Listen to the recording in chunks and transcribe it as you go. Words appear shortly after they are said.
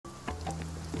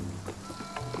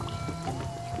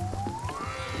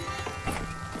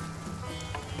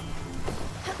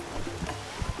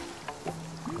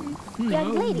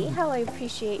Young lady, how I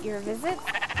appreciate your visit.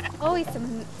 Always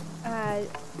some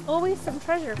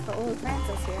treasure for old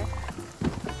Francis here.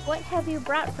 What have you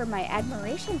brought for my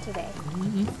admiration today?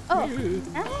 Oh,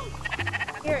 nothing?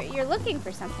 You're looking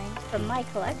for something from my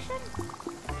collection?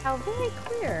 How very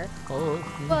queer.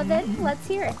 Well then, let's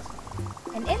hear it.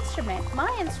 An instrument.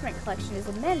 My instrument collection is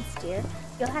immense, dear.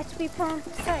 You'll have to be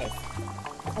precise.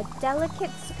 A delicate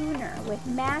schooner with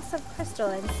massive crystal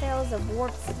and sails of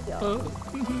warped steel.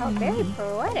 How very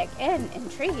poetic and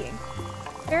intriguing.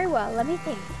 Very well, let me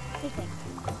think.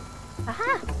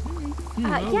 Aha!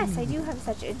 Yes, I do have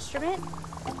such an instrument.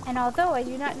 And although I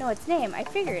do not know its name, I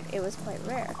figured it was quite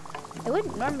rare. I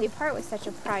wouldn't normally part with such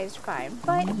a prized find,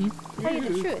 but to tell you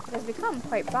the truth, it has become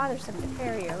quite bothersome to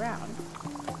carry around.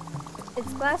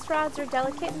 Its glass rods are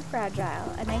delicate and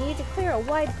fragile, and I need to clear a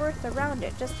wide berth around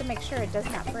it just to make sure it does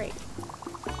not break.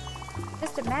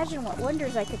 Just imagine what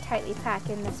wonders I could tightly pack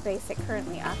in the space it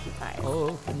currently occupies.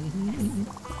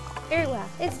 Very well,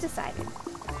 it's decided.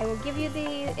 I will give you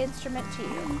the instrument to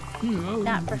you.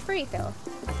 Not for free, though.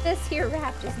 This here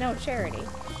raft is no charity.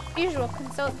 Usually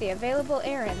consult the available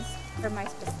errands for my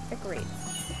specific rates.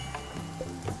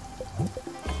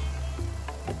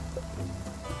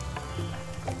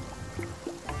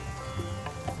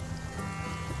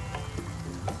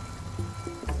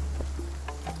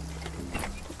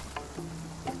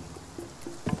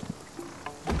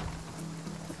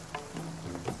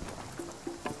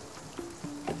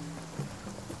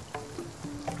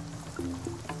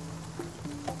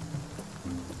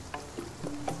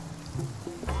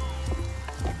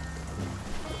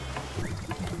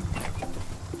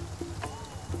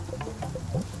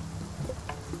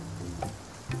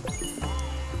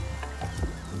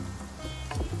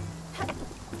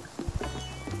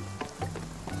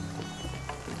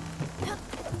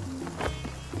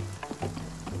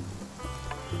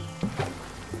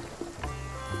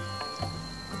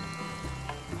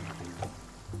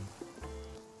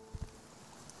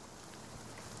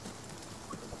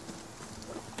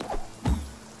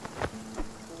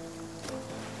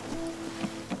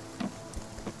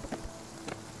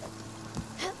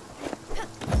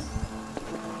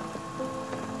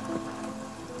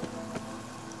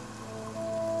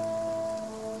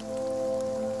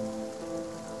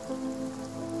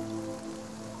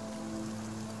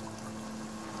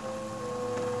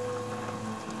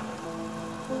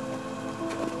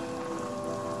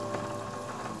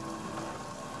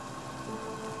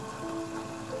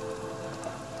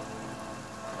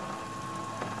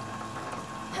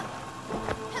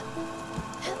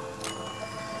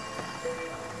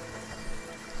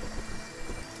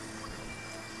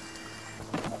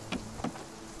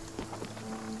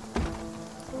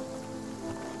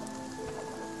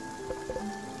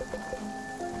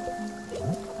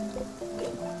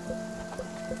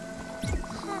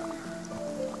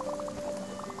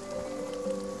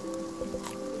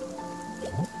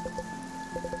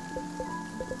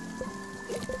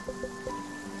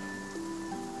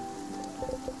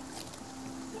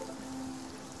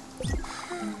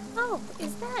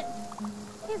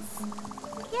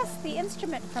 Yes, the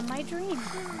instrument from my dream.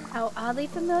 How oddly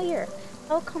familiar.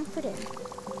 How comforting.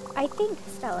 I think,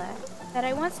 Stella, that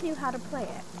I once knew how to play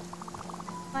it.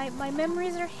 My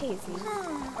memories are hazy.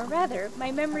 Or rather,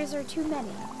 my memories are too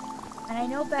many. And I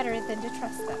know better than to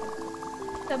trust them.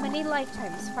 So many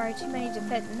lifetimes, far too many to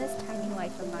fit in this tiny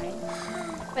life of mine.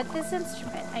 But this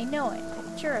instrument, I know it.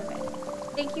 I'm sure of it.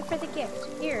 Thank you for the gift.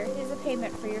 Here is a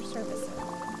payment for your services.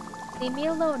 Leave me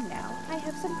alone now. I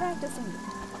have some practicing to do.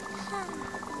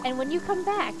 And when you come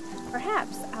back,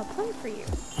 perhaps I'll play for you.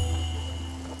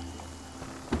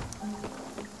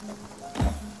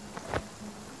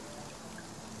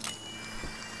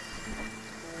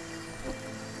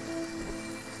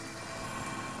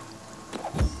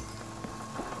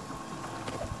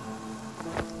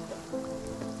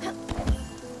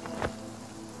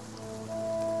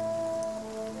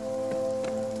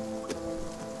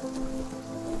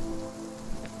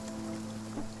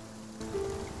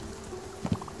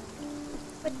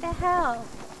 What the hell?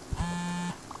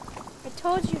 I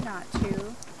told you not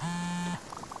to.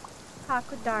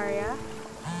 Talk with Daria.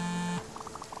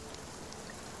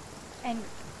 And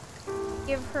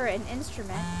give her an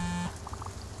instrument.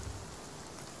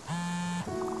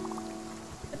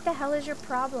 What the hell is your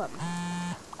problem?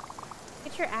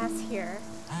 Get your ass here.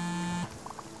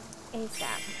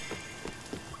 ASAP.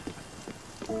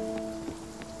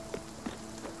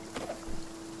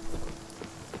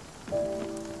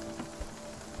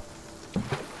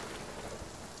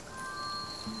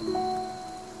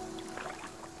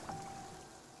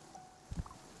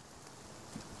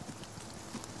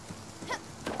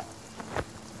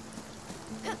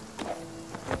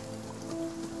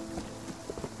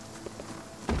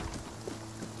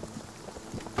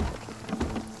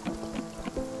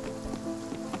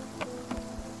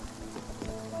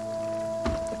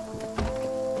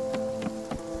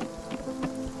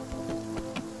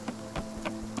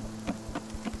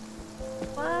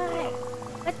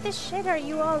 the shit are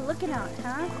you all looking at,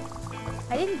 huh?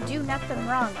 I didn't do nothing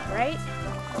wrong, right?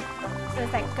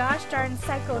 There's that gosh darn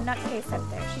psycho nutcase up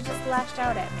there. She just lashed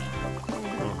out at me.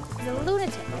 She's a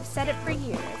lunatic. I've said it for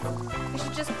years. We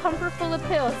should just pump her full of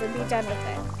pills and be done with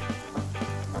it.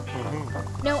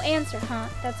 No answer, huh?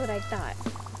 That's what I thought.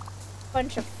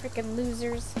 Bunch of frickin'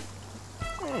 losers.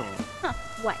 Huh,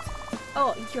 what?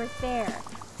 Oh, you're there.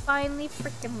 Finally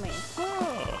frickin' me.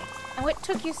 And what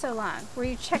took you so long? Were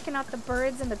you checking out the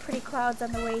birds and the pretty clouds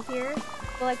on the way here?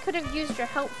 Well, I could have used your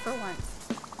help for once.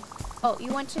 Oh,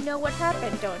 you want to know what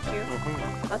happened, don't you?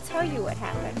 I'll tell you what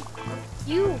happened.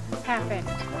 You happened.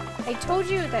 I told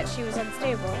you that she was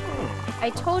unstable. I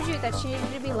told you that she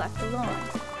needed to be left alone.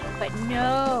 But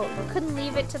no, you couldn't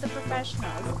leave it to the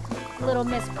professionals. Little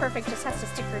Miss Perfect just has to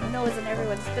stick her nose in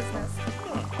everyone's business.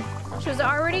 She was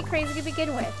already crazy to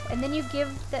begin with, and then you give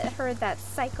her that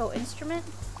psycho instrument?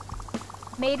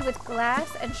 Made with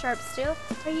glass and sharp steel?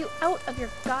 Are you out of your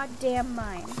goddamn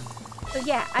mind? So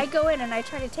yeah, I go in and I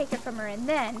try to take it from her, and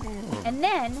then,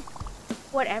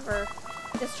 whatever.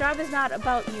 This job is not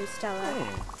about you, Stella.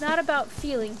 It's not about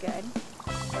feeling good.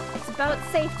 It's about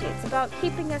safety. It's about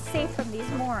keeping us safe from these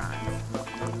morons.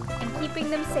 And keeping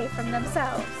them safe from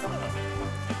themselves.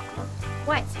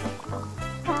 What?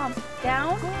 Calm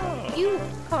down? You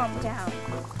calm down.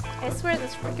 I swear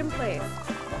this freaking place.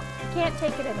 I can't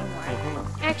take it anymore.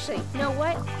 Actually, you know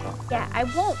what? Yeah, I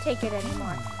won't take it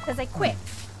anymore. Because I quit.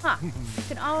 Huh. You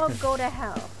can all go to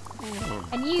hell.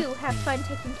 And you have fun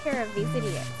taking care of these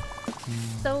idiots.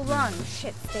 So long,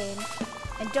 shit stain.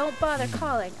 And don't bother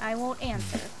calling. I won't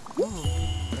answer.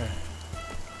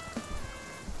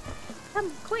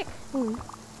 Come, quick.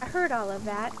 I heard all of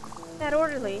that. That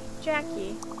orderly,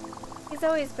 Jackie. He's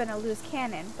always been a loose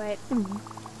cannon, but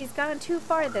he's gone too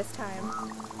far this time.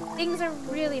 Things are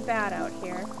really bad out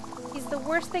here. He's the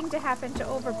worst thing to happen to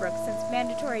Overbrook since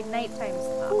mandatory nighttime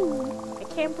stuff. I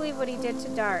can't believe what he did to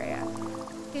Daria.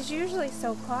 She's usually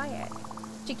so quiet.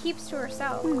 She keeps to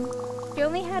herself. She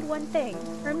only had one thing,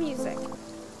 her music.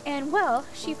 And, well,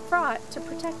 she fought to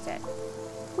protect it.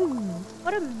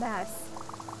 What a mess.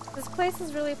 This place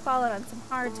has really fallen on some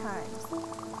hard times.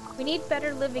 We need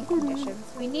better living conditions.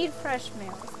 We need fresh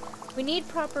meals. We need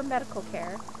proper medical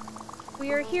care.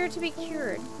 We are here to be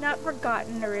cured, not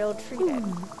forgotten or ill-treated.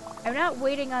 I'm not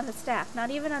waiting on the staff,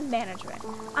 not even on management.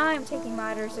 I'm taking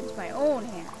matters into my own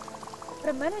hands. But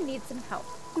I'm gonna need some help.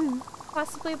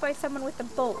 Possibly by someone with a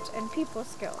bolt and people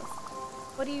skills.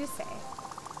 What do you say?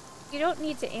 You don't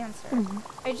need to answer.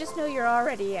 I just know you're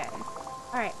already in.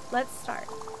 Alright, let's start.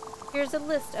 Here's a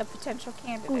list of potential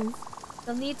candidates.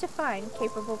 You'll need to find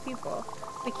capable people.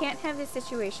 We can't have this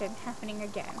situation happening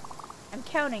again. I'm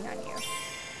counting on you.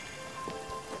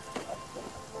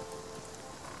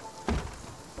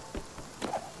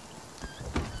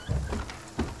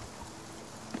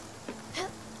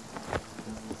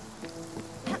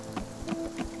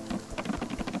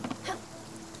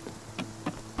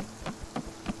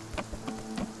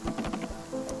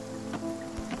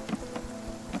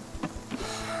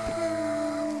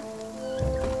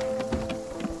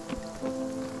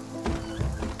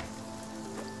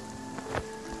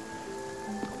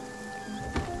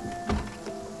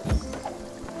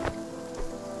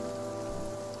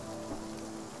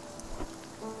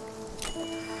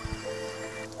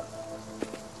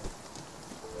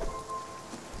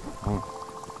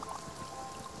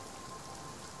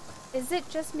 Is it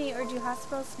just me, or do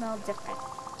hospitals smell different?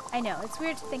 I know, it's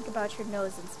weird to think about your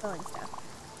nose and smelling stuff.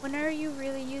 When are you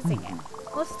really using it?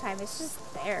 Most of the time, it's just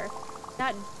there,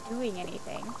 not doing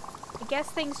anything. I guess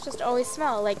things just always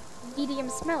smell like medium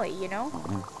smelly, you know?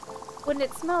 When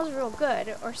it smells real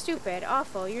good, or stupid,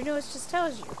 awful, your nose just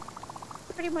tells you.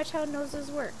 Pretty much how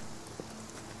noses work.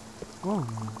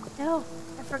 No,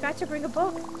 I forgot to bring a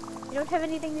book. I don't have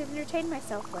anything to entertain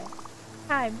myself with.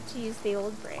 Time to use the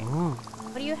old brain.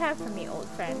 What do you have for me, old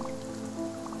friend?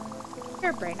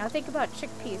 Sure, Brain. I'll think about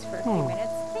chickpeas for a few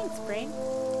minutes. Thanks, Brain.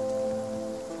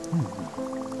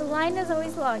 The line is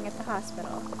always long at the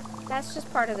hospital. That's just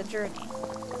part of the journey.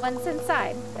 Once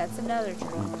inside, that's another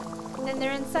journey. Then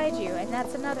they're inside you, and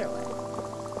that's another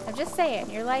one. I'm just saying,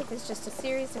 your life is just a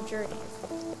series of journeys.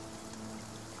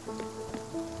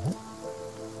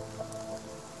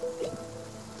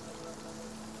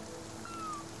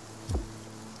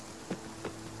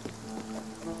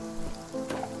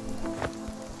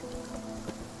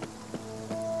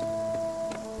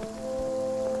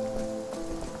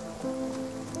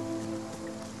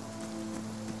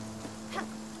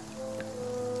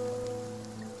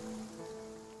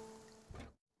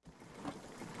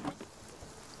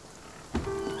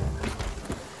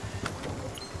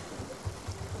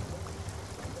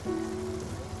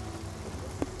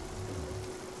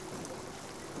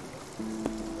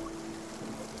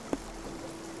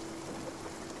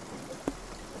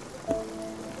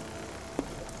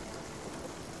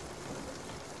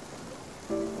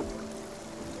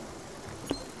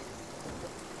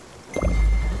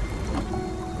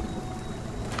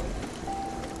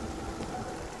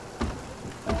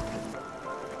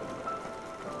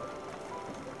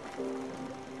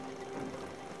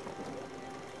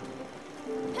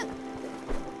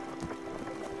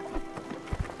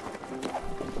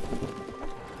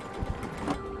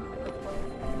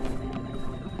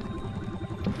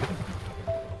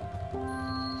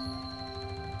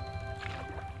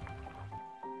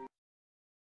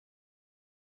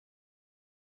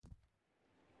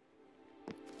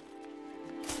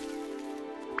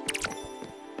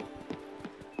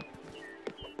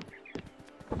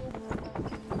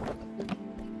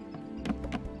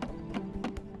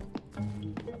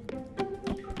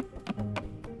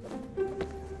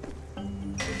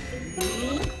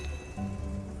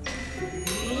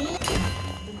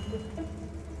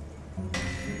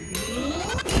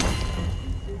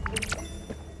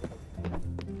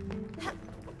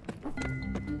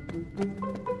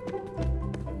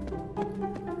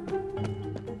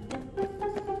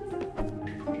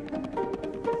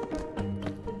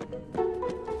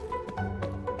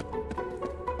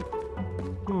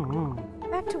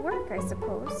 Back to work, I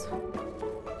suppose.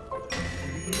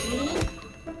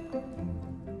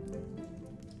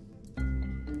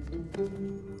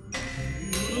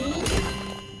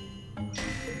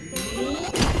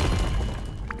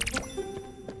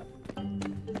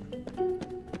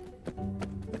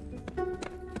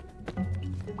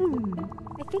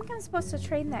 I think I'm supposed to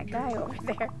train that guy over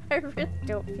there. I really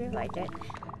don't feel like it.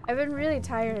 I've been really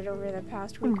tired over the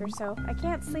past week or so. I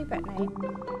can't sleep at night.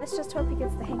 Let's just hope he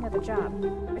gets the hang of the job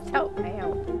without my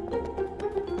help.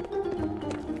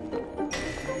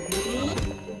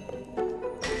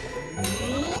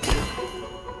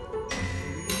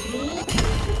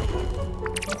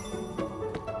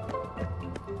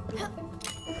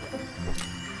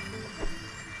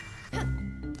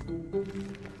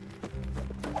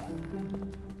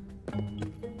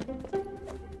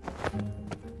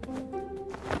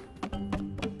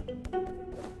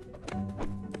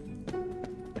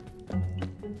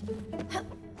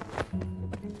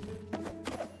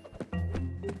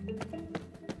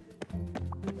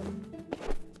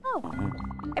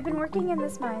 I've been working in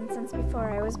this mine since before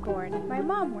I was born. My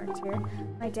mom worked here.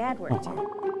 My dad worked here.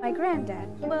 My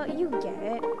granddad. Well, you get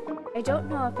it. I don't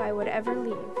know if I would ever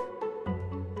leave.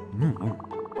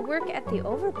 I work at the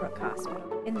Overbrook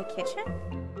Hospital. In the kitchen?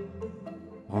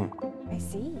 I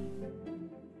see.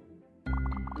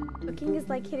 Cooking is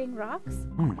like hitting rocks?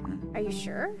 Are you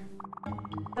sure?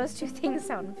 Those two things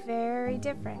sound very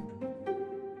different.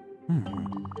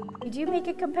 You do make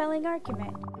a compelling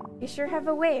argument. You sure have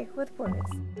a way with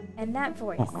words. And that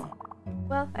voice.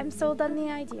 Well, I'm sold on the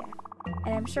idea.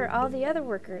 And I'm sure all the other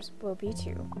workers will be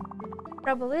too.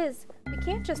 Trouble is, we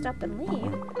can't just up and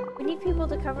leave. We need people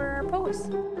to cover our posts.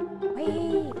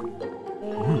 Wait.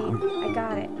 I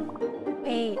got it.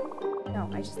 Wait. No,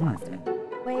 I just lost it.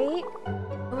 Wait,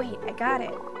 I got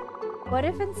it. What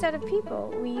if instead of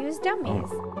people, we use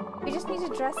dummies? We just need to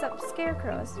dress up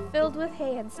scarecrows filled with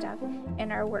hay and stuff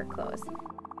in our work clothes.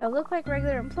 They'll look like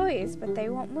regular employees, but they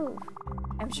won't move.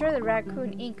 I'm sure the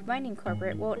Raccoon Inc. mining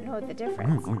corporate won't know the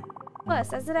difference.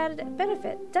 Plus, as an added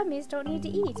benefit, dummies don't need to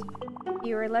eat.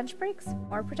 Fewer lunch breaks,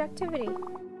 more productivity.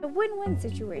 A win-win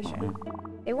situation.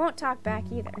 They won't talk back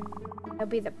either. They'll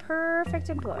be the perfect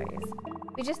employees.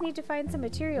 We just need to find some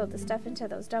material to stuff into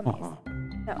those dummies.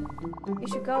 So, you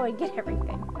should go and get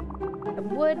everything.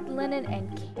 Some wood, linen,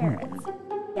 and carrots.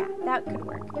 Yeah, that could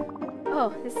work. Oh,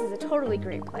 this is a totally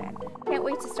great plan. Can't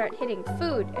wait to start hitting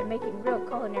food and making real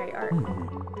culinary art.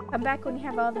 Come back when you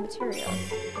have all the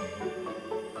materials.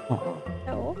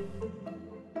 So?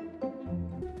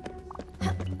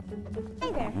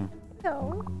 Hey there.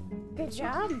 So, good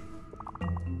job.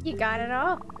 You got it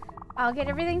all. I'll get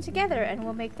everything together and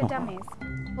we'll make the dummies.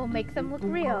 We'll make them look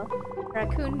real.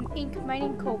 Raccoon Inc.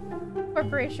 Mining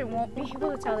Corporation won't be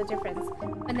able to tell the difference.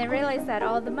 When they realize that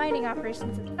all the mining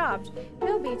operations have stopped,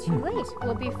 it'll be too late.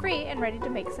 We'll be free and ready to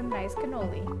make some nice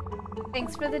cannoli.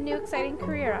 Thanks for the new exciting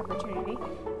career opportunity.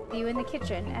 See you in the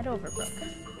kitchen at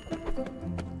Overbrook.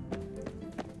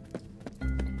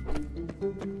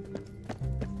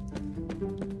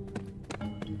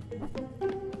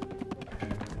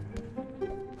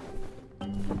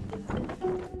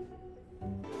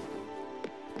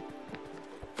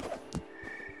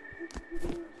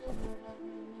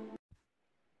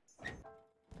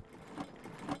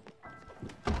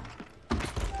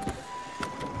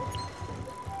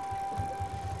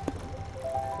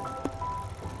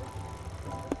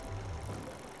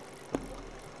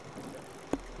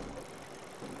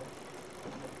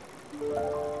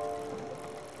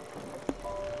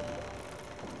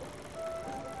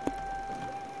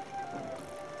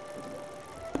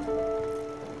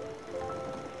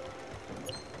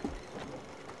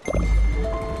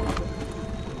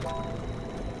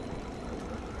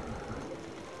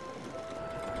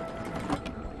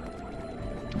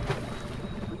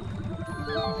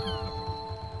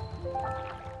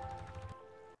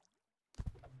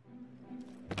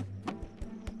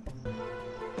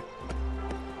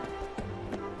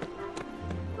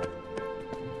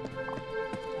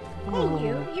 Hey,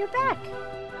 you're back.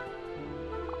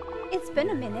 It's been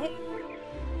a minute.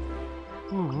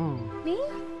 Me?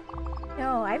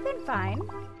 No, I've been fine.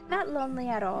 Not lonely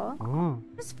at all.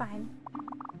 Just fine.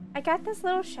 I got this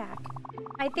little shack.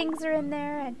 My things are in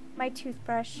there, and my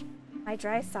toothbrush, my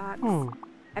dry socks.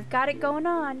 I've got it going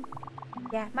on.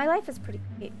 Yeah, my life is pretty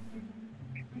great.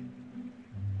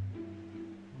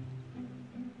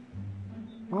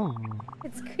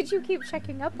 It's good you keep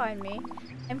checking up on me.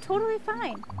 I'm totally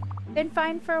fine. Been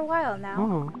fine for a while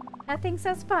now. Nothing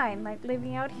says fine like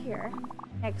living out here,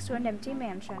 next to an empty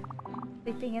mansion,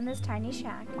 sleeping in this tiny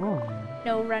shack.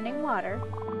 No running water,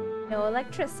 no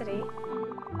electricity,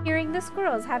 hearing the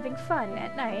squirrels having fun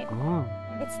at night.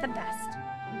 It's the best.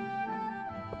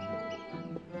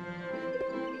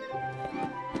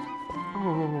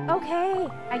 Okay,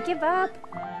 I give up.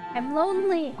 I'm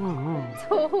lonely.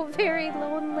 So very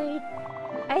lonely.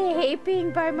 I hate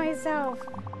being by myself.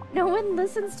 No one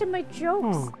listens to my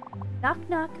jokes. Knock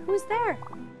knock, who's there?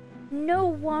 No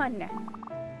one.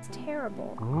 It's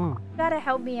terrible. You gotta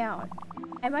help me out.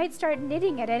 I might start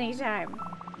knitting at any time.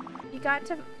 You got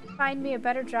to find me a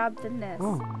better job than this.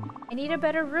 I need a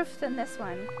better roof than this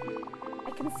one.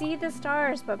 I can see the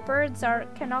stars, but birds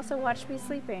can also watch me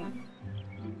sleeping.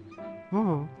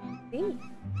 See?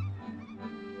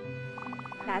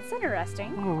 That's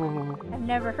interesting. I've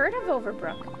never heard of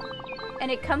Overbrook. And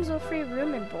it comes with free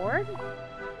room and board?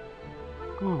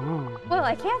 Well,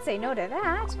 I can't say no to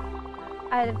that.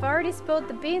 I've already spilled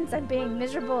the beans on being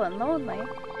miserable and lonely.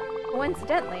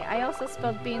 Coincidentally, I also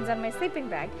spilled beans on my sleeping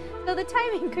bag, so the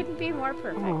timing couldn't be more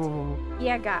perfect.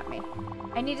 Yeah, got me.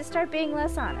 I need to start being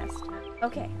less honest.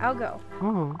 Okay, I'll go.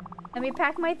 Let me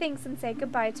pack my things and say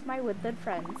goodbye to my woodland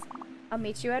friends. I'll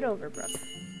meet you at Overbrook.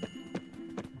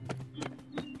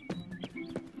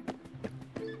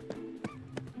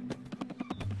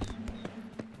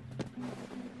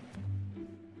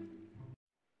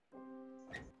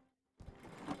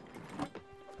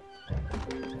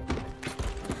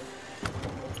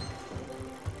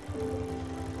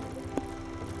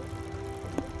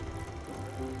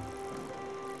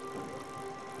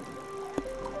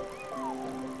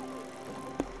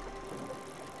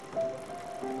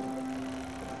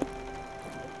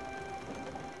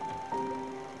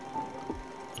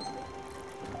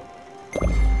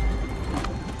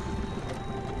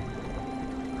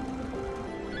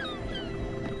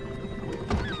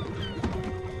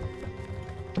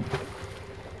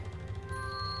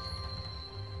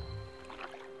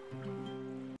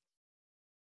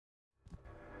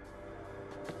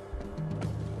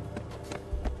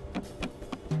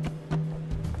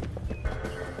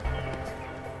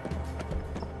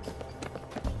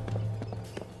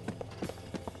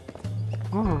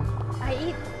 I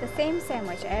eat the same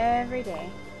sandwich every day.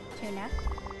 Tuna,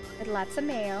 with lots of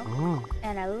mayo,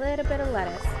 and a little bit of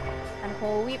lettuce, on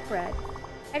whole wheat bread.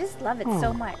 I just love it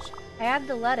so much. I add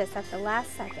the lettuce at the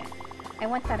last second. I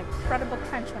want that incredible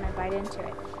crunch when I bite into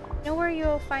it. Know where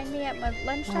you'll find me at my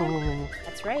lunchtime?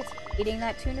 That's right, eating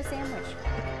that tuna sandwich.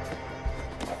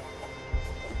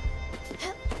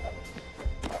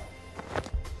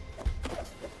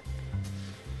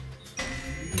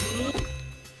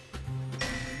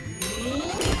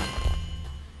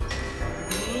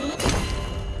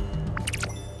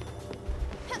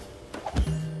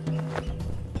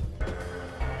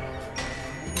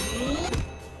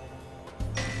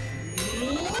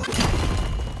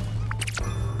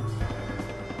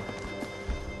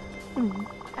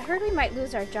 I heard we might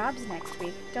lose our jobs next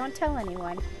week. Don't tell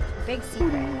anyone. A big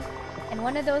secret. In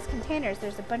one of those containers,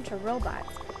 there's a bunch of robots.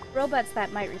 Robots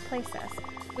that might replace us.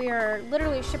 We are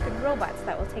literally shipping robots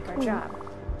that will take our job.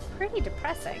 Pretty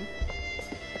depressing.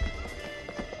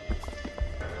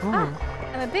 I'm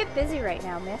a bit busy right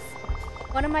now, miss.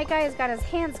 One of my guys got his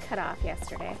hands cut off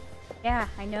yesterday. Yeah,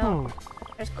 I know.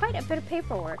 There's quite a bit of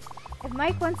paperwork. If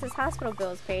Mike wants his hospital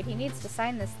bills paid, he needs to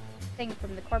sign this thing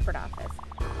from the corporate office.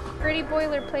 Pretty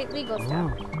boilerplate legal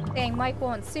stuff, saying Mike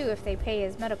won't sue if they pay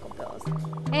his medical bills.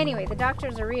 Anyway, the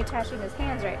doctors are reattaching his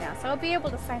hands right now, so I'll be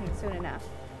able to sign them soon enough.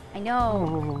 I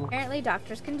know. Apparently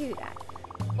doctors can do that.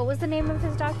 What was the name of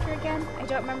his doctor again? I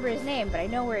don't remember his name, but I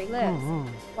know where he lives.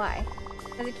 Why?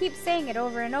 Because he keeps saying it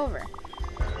over and over.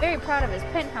 Very proud of his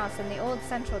penthouse in the old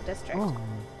Central District.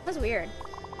 It was weird.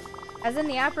 I was in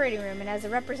the operating room, and as a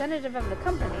representative of the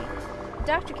company, the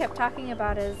doctor kept talking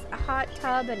about his hot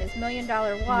tub and his $1 million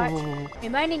watch,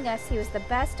 reminding us he was the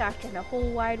best doctor in the whole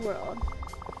wide world.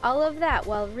 All of that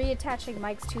while reattaching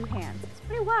Mike's two hands. It's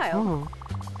pretty wild.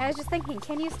 I was just thinking,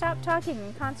 can you stop talking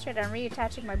and concentrate on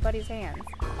reattaching my buddy's hands?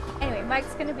 Anyway,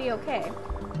 Mike's gonna be okay.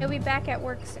 He'll be back at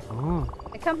work soon.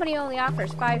 The company only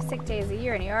offers 5 sick days a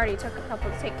year, and he already took a couple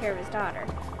to take care of his daughter.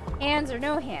 Hands or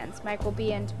no hands, Mike will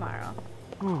be in tomorrow.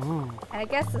 And I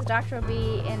guess this doctor will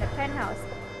be in a penthouse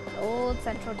in the old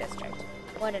Central District.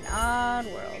 What an odd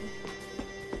world.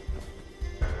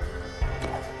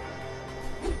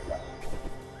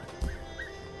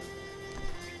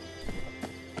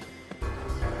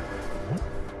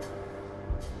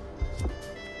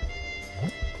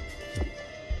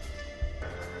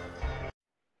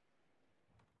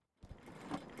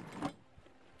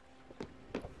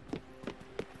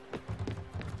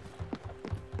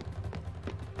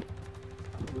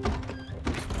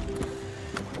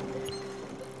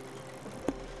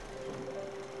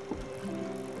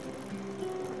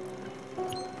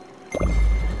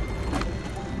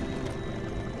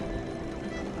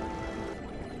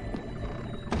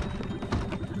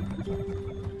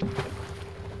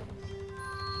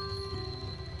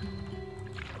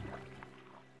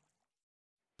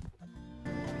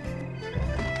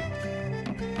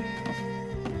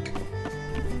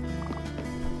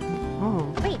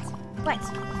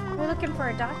 looking for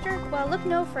a doctor? Well, look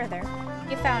no further.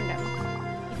 You found him.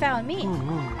 You found me.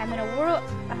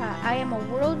 I am a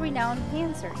world-renowned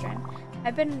hand surgeon.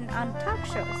 I've been on talk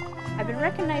shows. I've been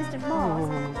recognized in malls.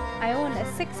 I own a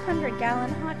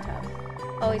 600-gallon hot tub.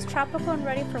 Always tropical and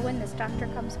ready for when this doctor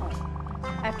comes home.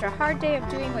 After a hard day of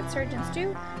doing what surgeons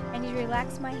do, I need to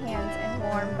relax my hands in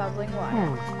warm, bubbling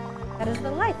water. That is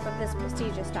the life of this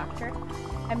prestigious doctor.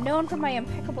 I'm known for my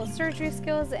impeccable surgery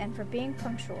skills and for being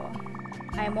punctual.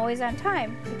 I am always on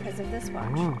time because of this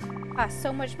watch. Costs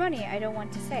so much money, I don't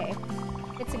want to say.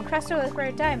 It's encrusted with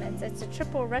rare diamonds. It's a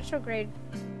triple retrograde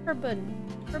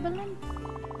Turbulin?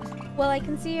 Well, I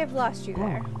can see I've lost you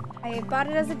there. I bought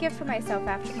it as a gift for myself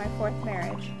after my 4th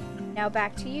marriage. Now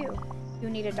back to you. You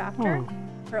need a doctor?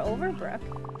 For Overbrook?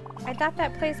 I thought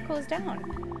that place closed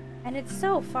down. And it's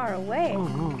so far away.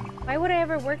 Why would I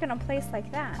ever work in a place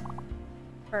like that?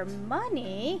 For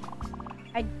money?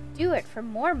 I'd do it for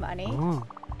more money.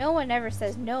 No one ever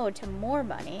says no to more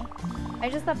money. I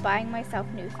just love buying myself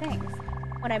new things.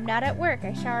 When I'm not at work,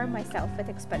 I shower myself with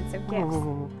expensive gifts.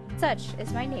 Such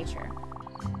is my nature.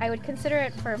 I would consider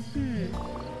it for,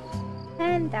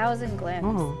 10,000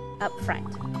 glims up front.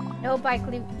 No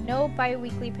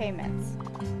bi-weekly payments.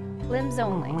 Glims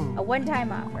only. A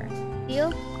one-time offer.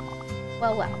 Deal?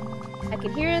 Well. I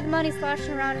can hear the money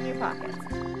sloshing around in your pockets.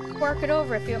 Fork it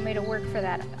over if you want me to work for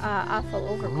that awful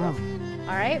Overbrook.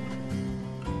 Alright?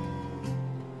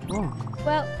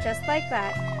 Well, just like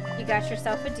that, you got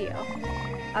yourself a deal.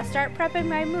 I'll start prepping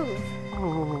my move.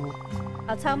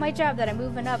 I'll tell my job that I'm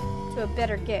moving up to a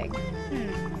better gig.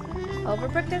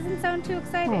 Overbrook doesn't sound too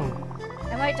exciting.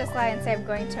 I might just lie and say I'm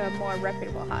going to a more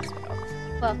reputable hospital.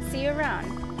 Well, see you around.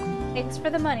 Thanks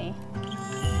for the money.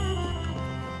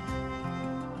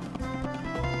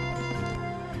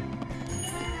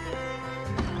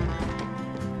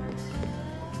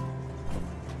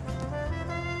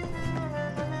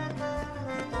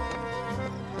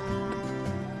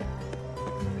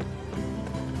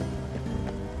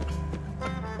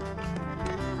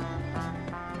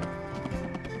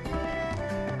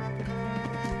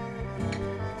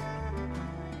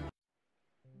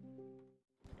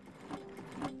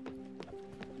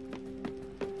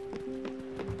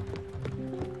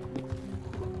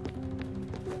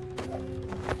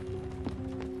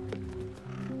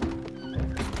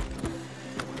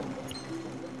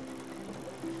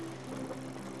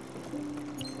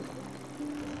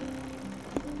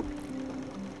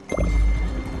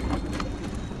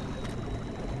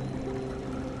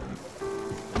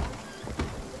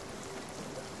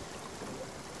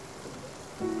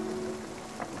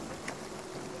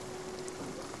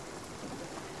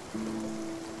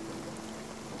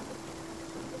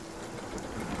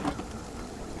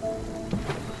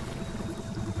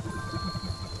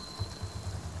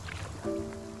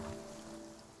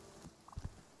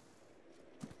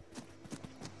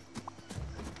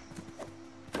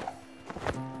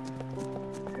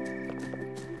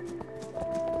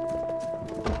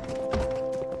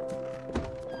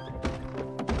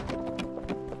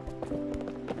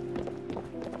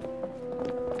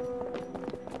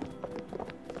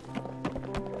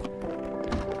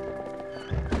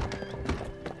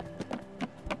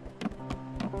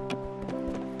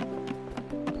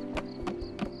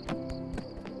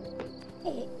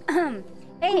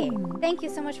 Hey, thank you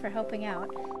so much for helping out.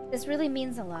 This really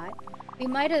means a lot. We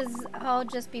might all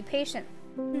just be patient.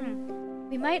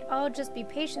 We might all just be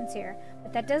patients here,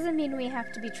 but that doesn't mean we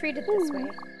have to be treated this way.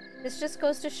 This just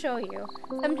goes to show you,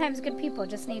 sometimes good people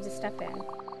just need to step in.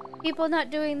 People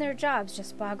not doing their jobs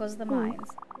just boggles the minds.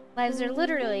 Lives are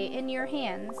literally in your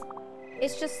hands.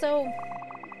 It's just so...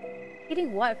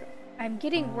 I'm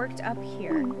getting worked up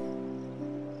here.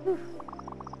 Whew.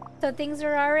 So things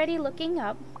are already looking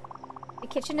up. The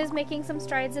kitchen is making some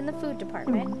strides in the food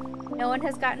department. No one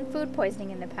has gotten food poisoning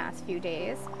in the past few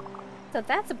days. So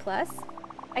that's a plus.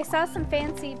 I saw some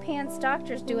fancy pants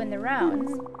doctors doing the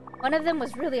rounds. One of them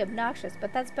was really obnoxious,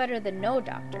 but that's better than no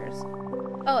doctors.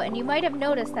 Oh, and you might have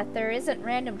noticed that there isn't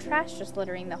random trash just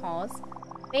littering the halls.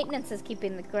 Maintenance is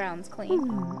keeping the grounds clean.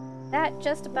 That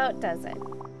just about does it.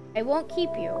 I won't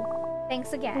keep you.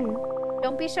 Thanks again.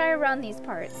 Don't be shy around these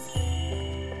parts.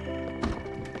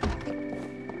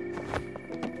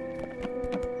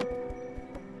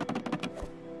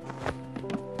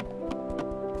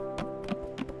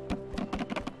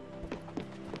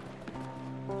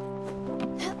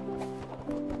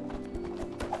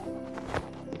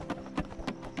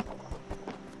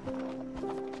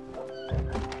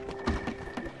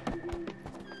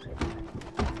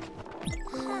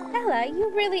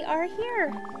 You really are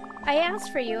here. I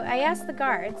asked for you. I asked the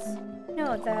guards.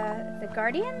 No, the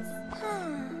guardians?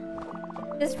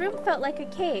 This room felt like a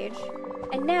cage,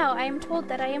 and now I am told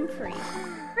that I am free.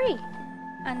 Free!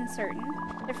 Uncertain.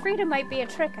 The freedom might be a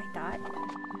trick, I thought.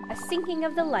 A sinking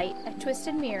of the light, a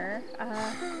twisted mirror.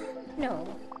 No.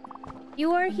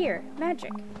 You are here.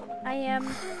 Magic.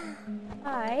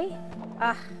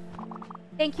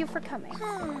 Thank you for coming.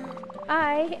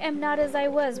 I am not as I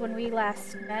was when we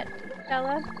last met,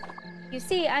 Stella. You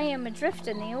see, I am adrift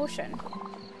in the ocean,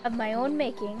 of my own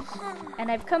making,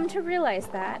 and I've come to realize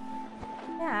that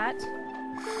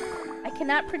I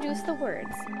cannot produce the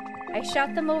words. I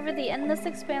shout them over the endless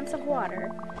expanse of water,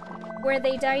 where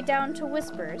they die down to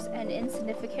whispers and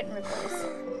insignificant ripples.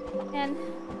 And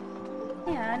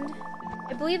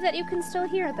I believe that you can still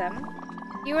hear them.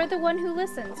 You are the one who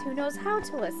listens, who knows how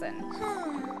to listen.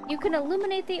 You can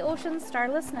illuminate the ocean's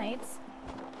starless nights.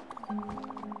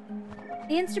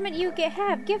 The instrument you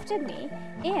have gifted me,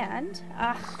 and,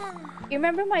 you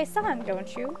remember my song,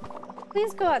 don't you?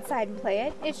 Please go outside and play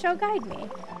it. It shall guide me.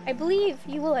 I believe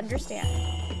you will understand.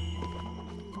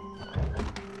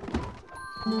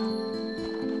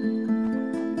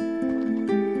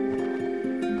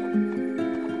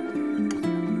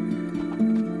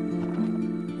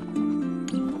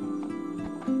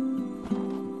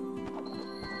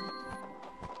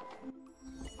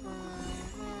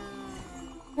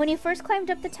 When you first climbed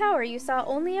up the tower, you saw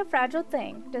only a fragile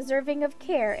thing, deserving of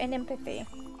care and empathy.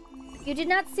 You did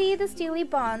not see the steely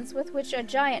bonds with which a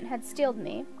giant had steeled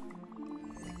me,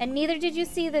 and neither did you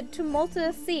see the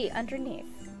tumultuous sea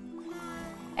underneath,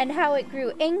 and how it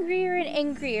grew angrier and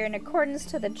angrier in accordance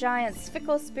to the giant's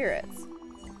fickle spirits.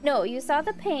 No, you saw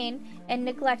the pain and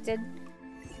neglected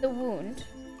the wound.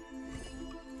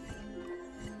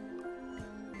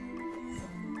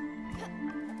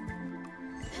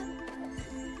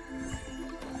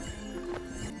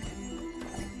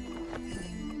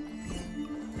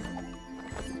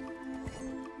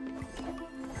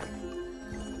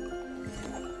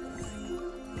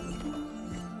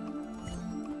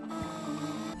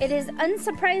 It is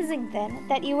unsurprising, then,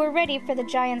 that you were ready for the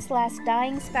giant's last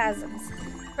dying spasms,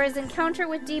 for his encounter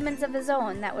with demons of his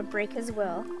own that would break his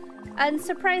will.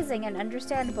 Unsurprising and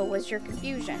understandable was your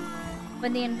confusion,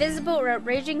 when the invisible or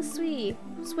outraging sea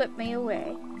swept me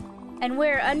away, and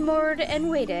where, unmoored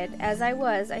and weighted as I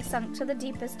was, I sunk to the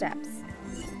deepest depths.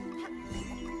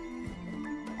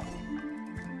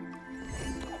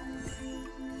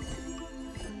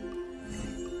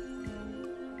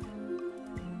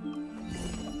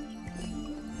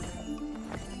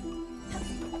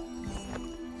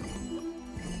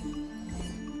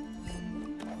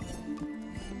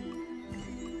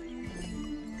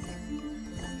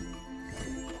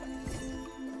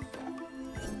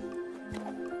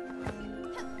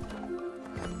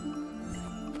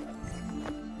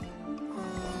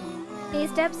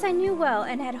 These depths I knew well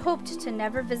and had hoped to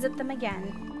never visit them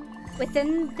again.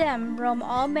 Within them roam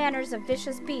all manners of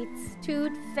vicious beasts,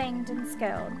 toothed, fanged, and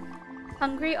scaled,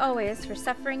 hungry always for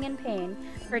suffering and pain,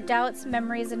 for doubts,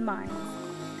 memories, and minds.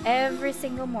 Every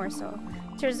single morsel.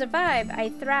 To survive, I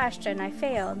thrashed and I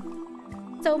failed.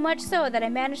 So much so that I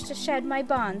managed to shed my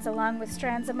bonds along with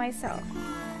strands of myself.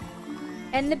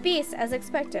 And the beasts, as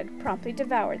expected, promptly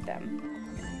devoured them.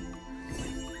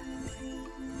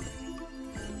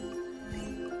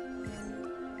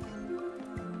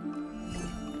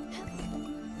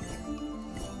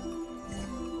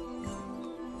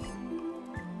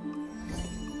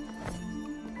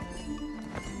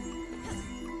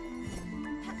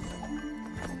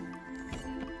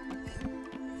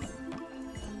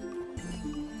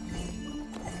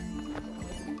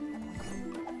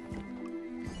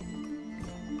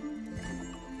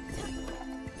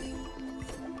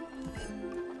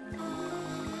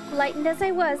 Lightened as I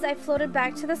was, I floated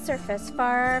back to the surface,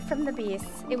 far from the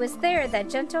beasts. It was there that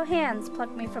gentle hands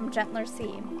plucked me from gentler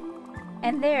sea.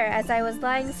 And there, as I was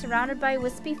lying surrounded by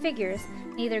wispy figures,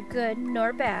 neither good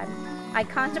nor bad, I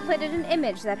contemplated an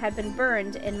image that had been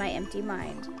burned in my empty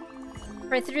mind.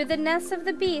 For through the nests of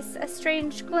the beasts, a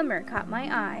strange glimmer caught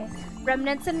my eye,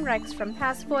 remnants and wrecks from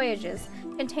past voyages,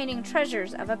 containing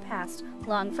treasures of a past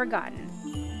long forgotten.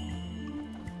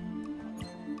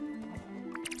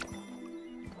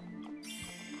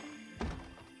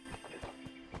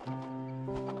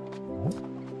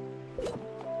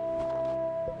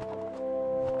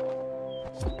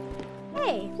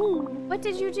 What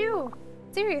did you do?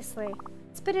 Seriously,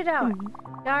 spit it out.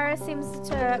 Daria seems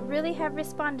to really have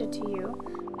responded to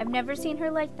you. I've never seen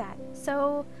her like that.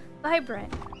 So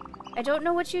vibrant. I don't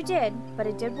know what you did, but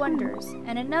it did wonders.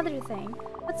 And another thing,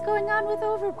 what's going on with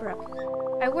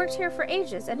Overbrook? I worked here for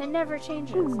ages and it never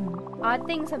changes. Odd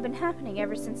things have been happening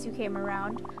ever since you came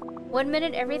around. One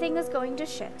minute everything is going to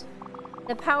shit.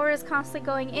 The power is constantly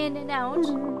going in and out.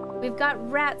 We've got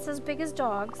rats as big as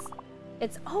dogs.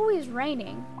 It's always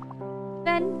raining.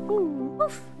 Then,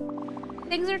 poof,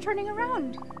 things are turning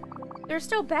around. They're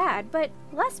still bad, but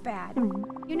less bad.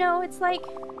 You know, it's like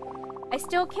I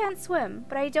still can't swim,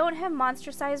 but I don't have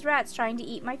monster-sized rats trying to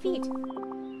eat my feet.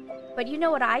 But you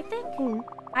know what I think?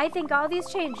 I think all these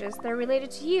changes, they're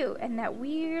related to you and that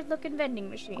weird-looking vending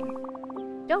machine.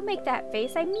 Don't make that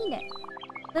face, I mean it.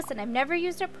 Listen, I've never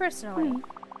used it personally.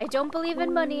 I don't believe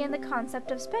in money and the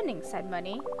concept of spending said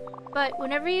money. But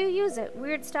whenever you use it,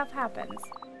 weird stuff happens.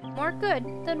 More good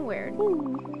than weird.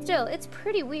 Still, it's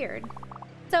pretty weird.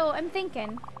 So I'm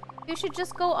thinking, you should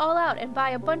just go all out and buy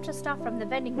a bunch of stuff from the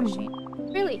vending machine.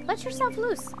 Really, let yourself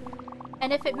loose.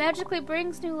 And if it magically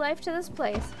brings new life to this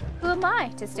place, who am I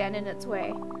to stand in its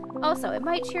way? Also, it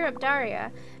might cheer up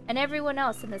Daria and everyone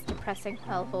else in this depressing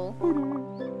hellhole.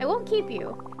 I won't keep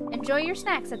you. Enjoy your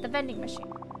snacks at the vending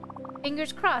machine.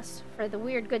 Fingers crossed for the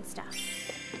weird good stuff.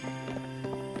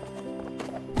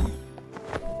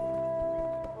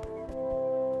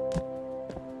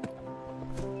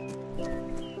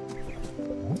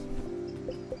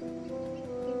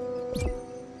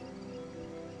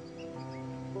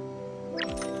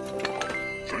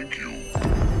 Thank you.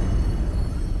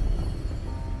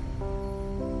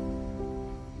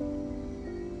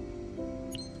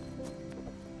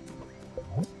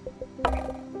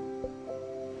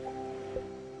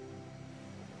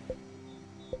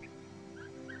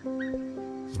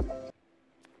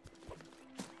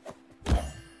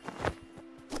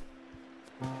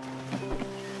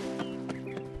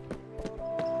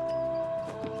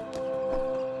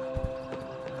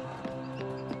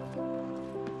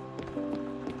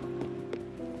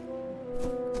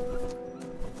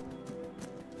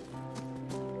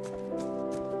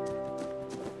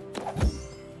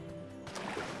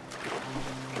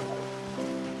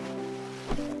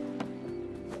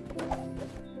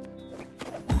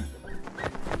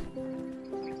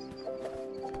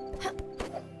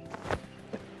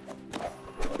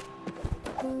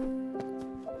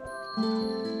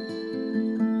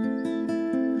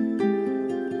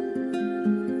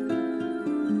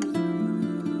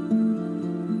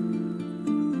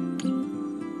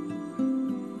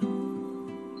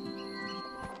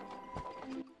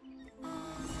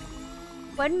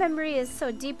 One memory is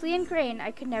so deeply ingrained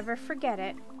I could never forget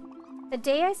it. The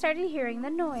day I started hearing the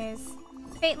noise.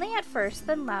 Faintly at first,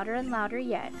 then louder and louder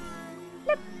yet.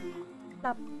 Flip,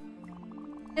 flop.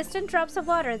 Distant drops of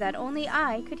water that only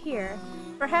I could hear.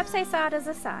 Perhaps I saw it as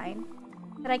a sign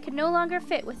that I could no longer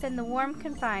fit within the warm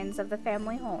confines of the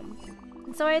family home,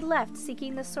 and so I had left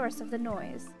seeking the source of the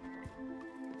noise.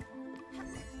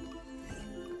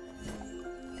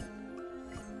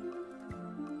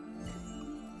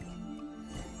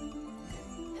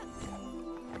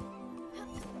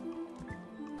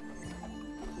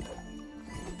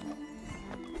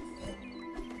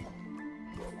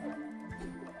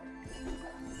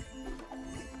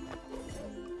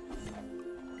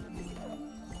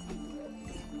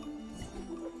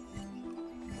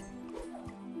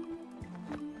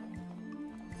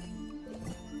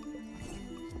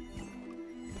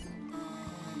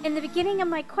 In the beginning of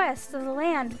my quest, the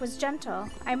land was gentle.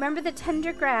 I remember the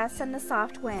tender grass and the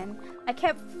soft wind. I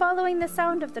kept following the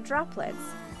sound of the droplets,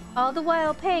 all the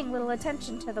while paying little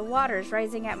attention to the waters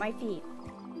rising at my feet.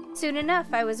 Soon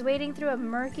enough, I was wading through a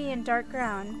murky and dark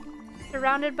ground,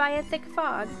 surrounded by a thick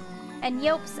fog, and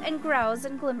yelps and growls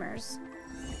and glimmers.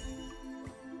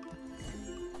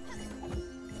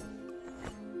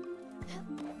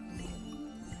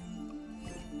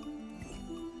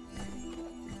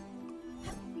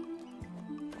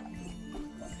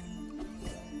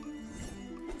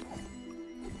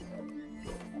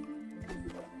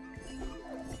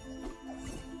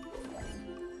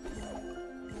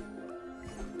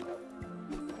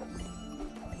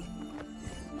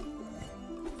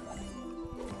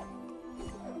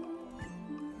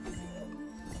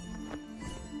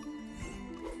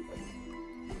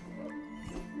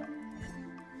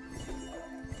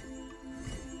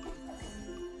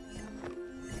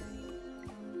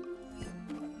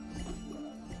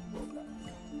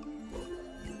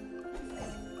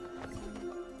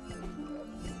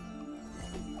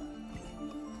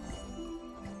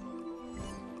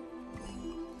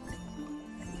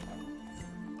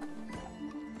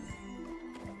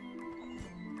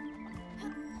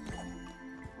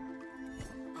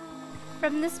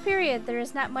 From this period, there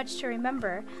is not much to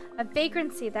remember, a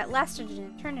vagrancy that lasted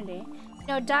an eternity.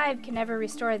 No dive can ever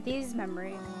restore these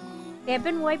memories. They have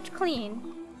been wiped clean,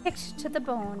 picked to the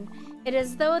bone. It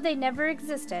is as though they never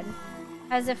existed,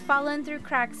 as if fallen through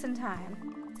cracks in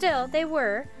time. Still, they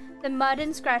were, The mud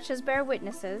and scratches bear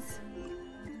witnesses.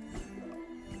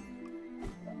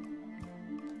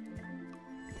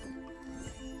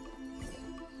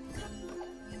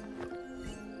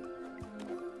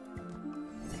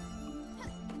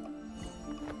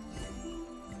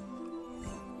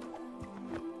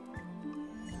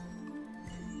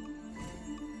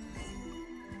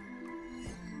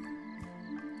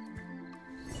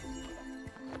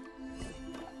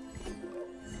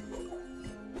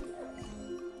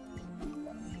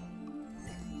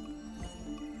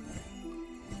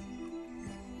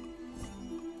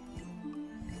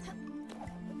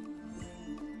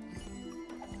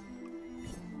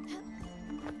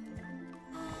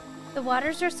 The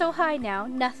waters are so high now,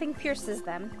 nothing pierces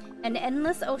them, an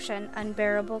endless ocean,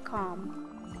 unbearable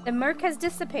calm. The murk has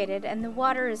dissipated, and the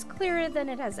water is clearer than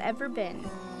it has ever been.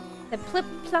 The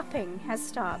plip-plopping has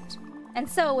stopped, and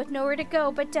so, with nowhere to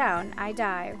go but down, I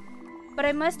dive. But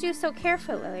I must do so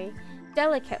carefully,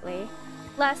 delicately,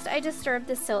 lest I disturb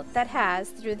the silt that has,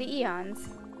 through the eons,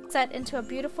 set into a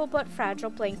beautiful but fragile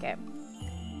blanket.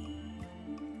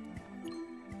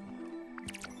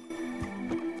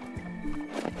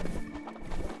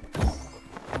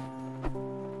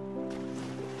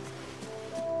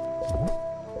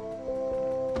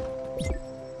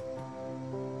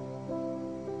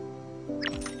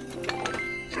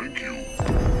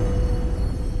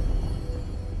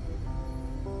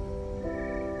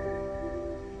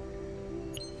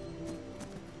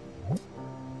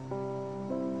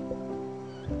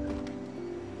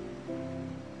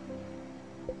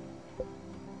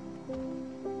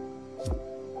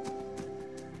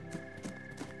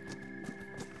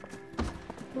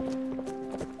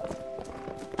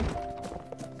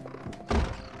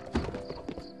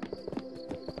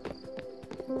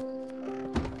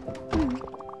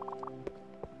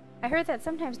 I heard that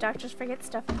sometimes doctors forget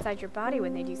stuff inside your body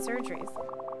when they do surgeries.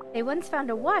 They once found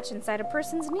a watch inside a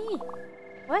person's knee.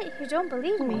 What? You don't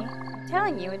believe me? I'm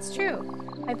telling you, it's true.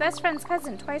 My best friend's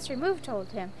cousin, twice removed,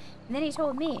 told him, and then he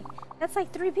told me. That's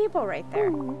like 3 people right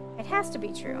there. It has to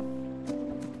be true.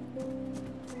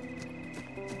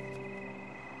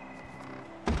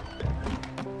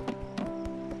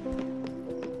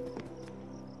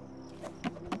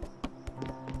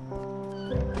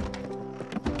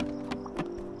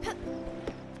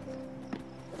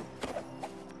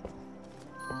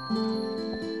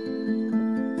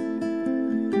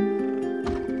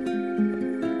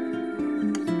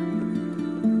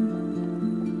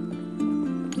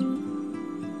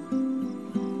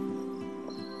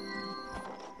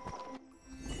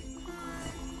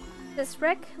 This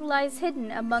wreck lies hidden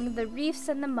among the reefs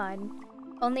and the mud.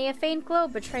 Only a faint glow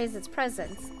betrays its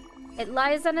presence. It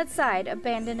lies on its side,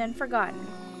 abandoned and forgotten.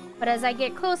 But as I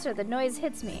get closer, the noise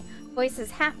hits me. Voices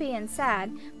happy and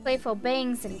sad, playful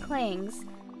bangs and clangs.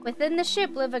 Within the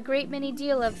ship live a great many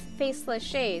deal of faceless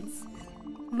shades.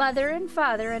 Mother and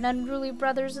father and unruly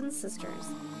brothers and sisters.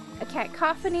 A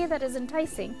cacophony that is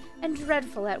enticing and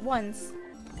dreadful at once.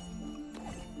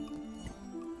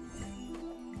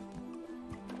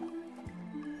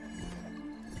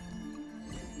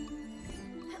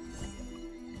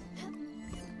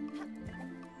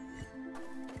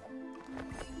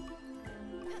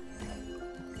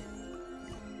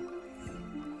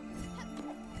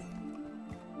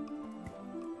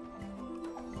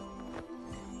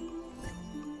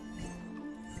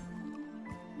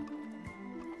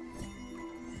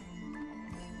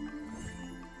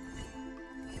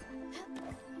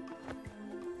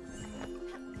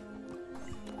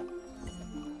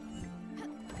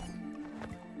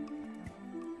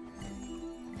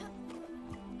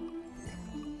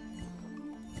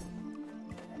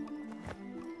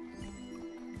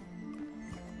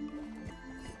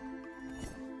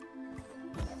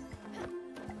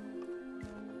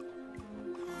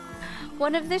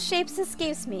 One of the shapes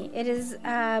escapes me. It is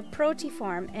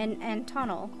protiform and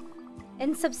tunnel,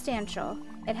 insubstantial.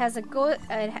 It has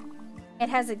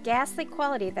a ghastly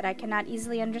quality that I cannot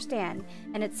easily understand,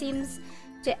 and it seems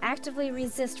to actively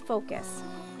resist focus.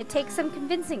 It takes some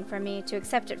convincing for me to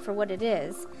accept it for what it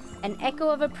is, an echo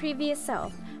of a previous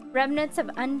self, remnants of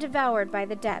undevoured by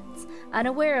the depths,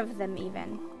 unaware of them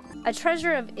even. A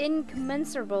treasure of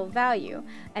incommensurable value.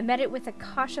 I met it with a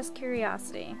cautious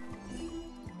curiosity.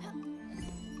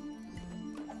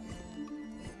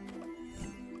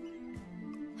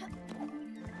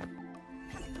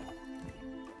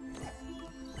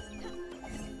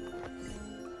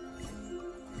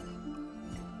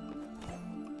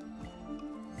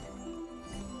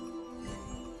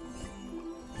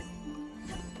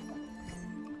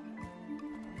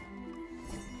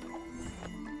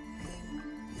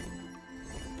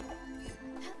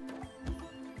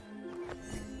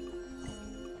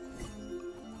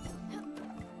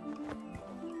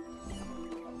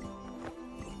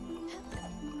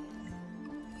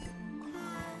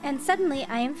 And suddenly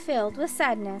I am filled with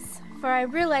sadness, for I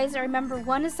realize I remember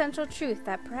one essential truth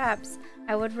that perhaps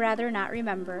I would rather not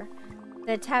remember.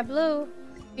 The tableau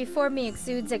before me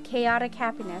exudes a chaotic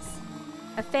happiness,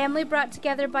 a family brought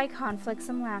together by conflicts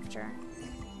and laughter.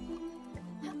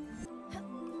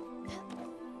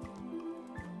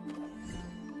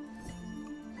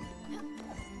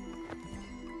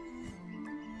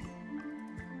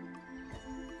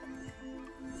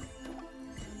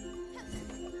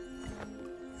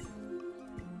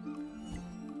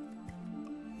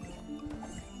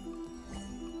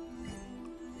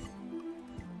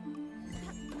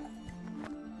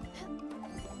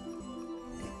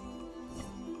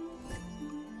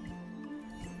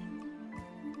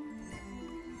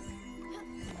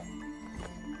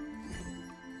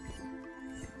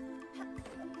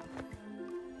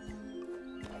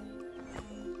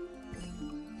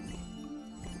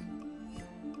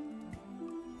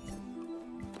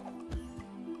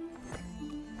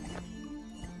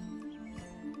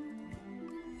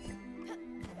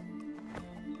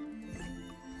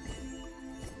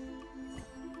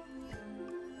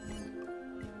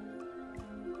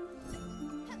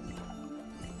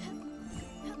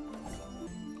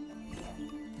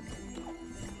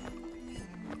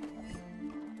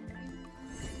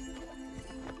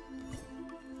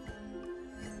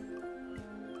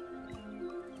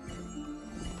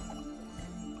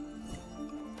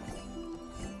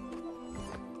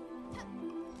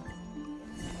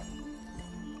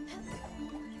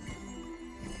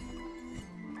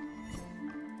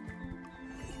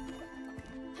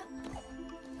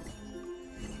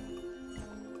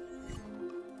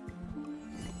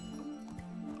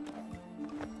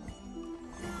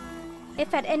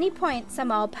 If at any point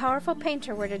some all-powerful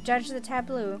painter were to judge the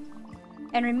tableau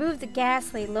and remove the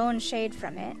ghastly lone shade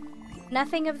from it,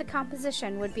 nothing of the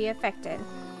composition would be affected,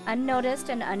 unnoticed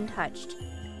and untouched.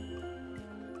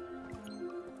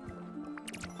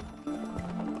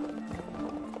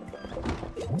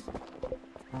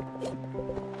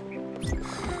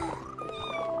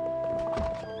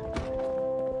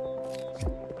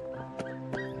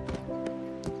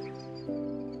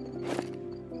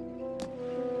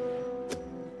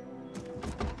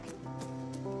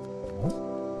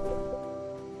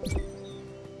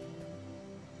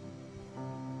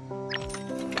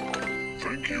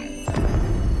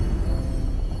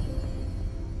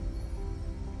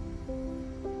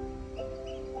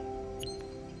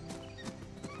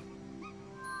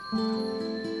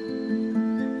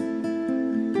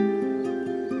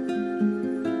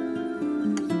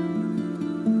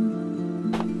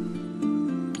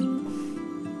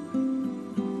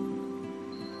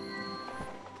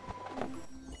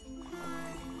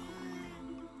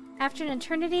 After an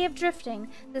eternity of drifting,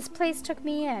 this place took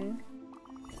me in.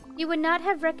 You would not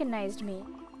have recognized me.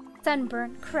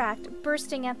 Sunburnt, cracked,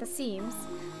 bursting at the seams.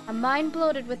 A mind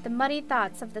bloated with the muddy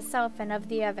thoughts of the self and of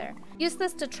the other.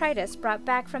 Useless detritus brought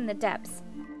back from the depths.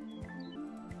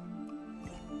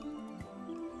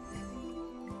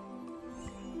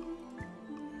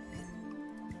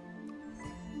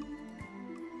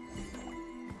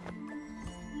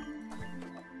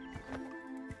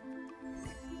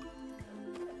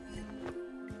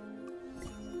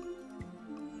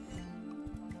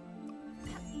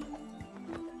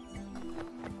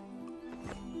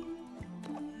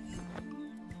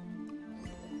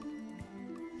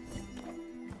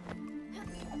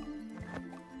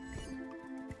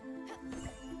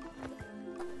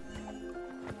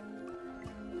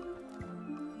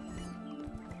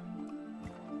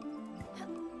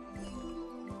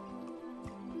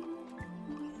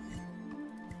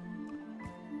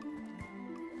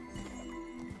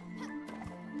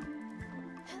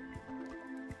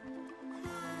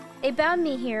 They bound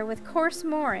me here with coarse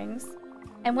moorings,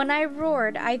 and when I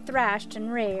roared, I thrashed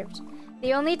and raved.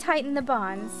 They only tightened the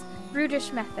bonds,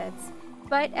 brutish methods,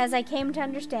 but, as I came to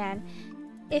understand,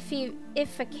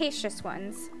 efficacious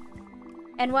ones.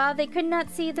 And while they could not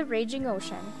see the raging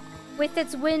ocean, with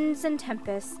its winds and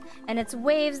tempests, and its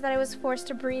waves that I was forced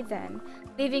to breathe in,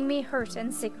 leaving me hurt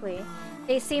and sickly,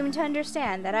 they seemed to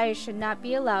understand that I should not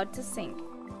be allowed to sink.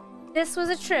 This was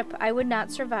a trip I would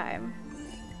not survive.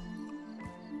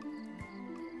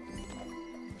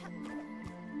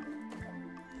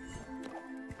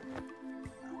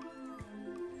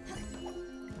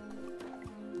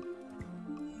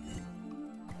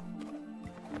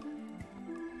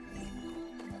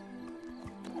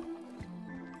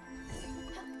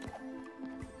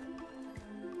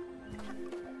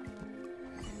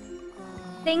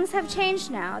 Things have changed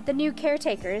now. The new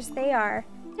caretakers, they are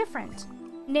different.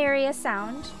 Nary a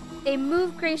sound. They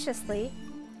move graciously.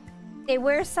 They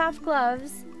wear soft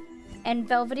gloves. and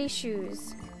velvety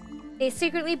shoes. They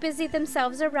secretly busy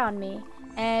themselves around me,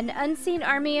 an unseen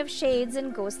army of shades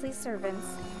and ghostly servants,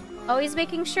 always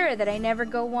making sure that I never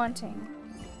go wanting.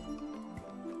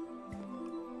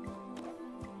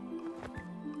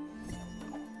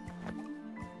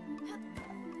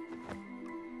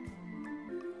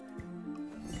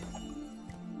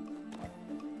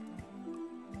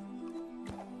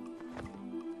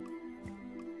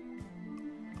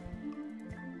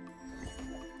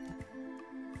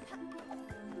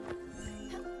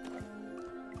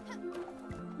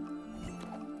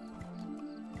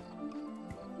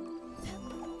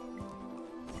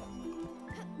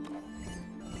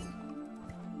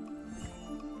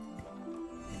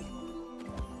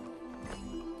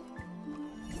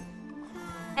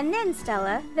 And then,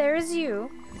 Stella, there is you.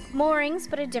 Moorings,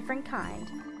 but a different kind.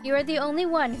 You are the only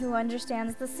one who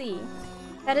understands the sea.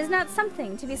 That is not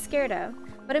something to be scared of,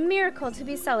 but a miracle to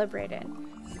be celebrated.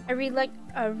 A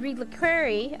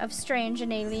reliquary of strange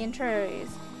and alien treasures,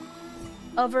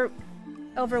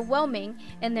 overwhelming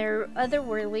in their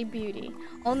otherworldly beauty.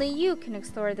 Only you can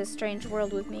explore this strange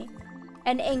world with me.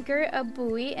 An anchor, a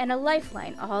buoy, and a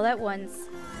lifeline all at once.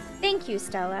 Thank you,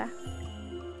 Stella.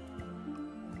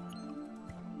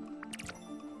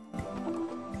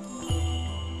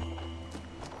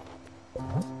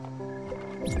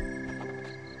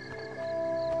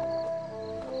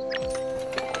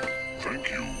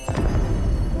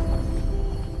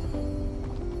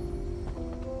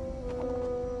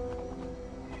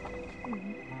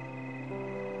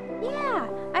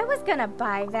 Gonna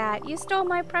buy that. You stole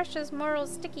my precious moral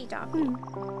sticky toffee.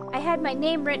 I had my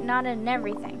name written on it and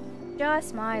everything.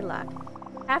 Just my luck.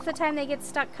 Half the time they get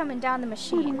stuck coming down the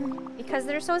machine because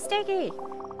they're so sticky.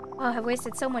 Oh, I've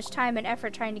wasted so much time and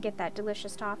effort trying to get that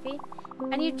delicious toffee.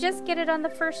 And you just get it on the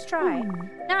first try.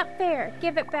 Not fair.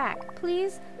 Give it back.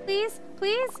 Please, please,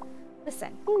 please.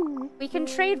 Listen, we can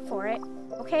trade for it,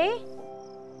 okay?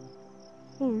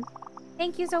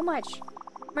 Thank you so much.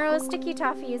 Merle's sticky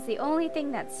toffee is the only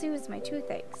thing that soothes my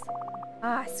toothaches.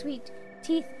 Ah, sweet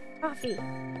teeth toffee.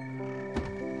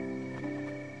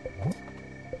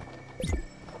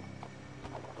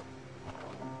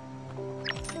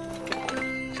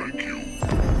 Thank you.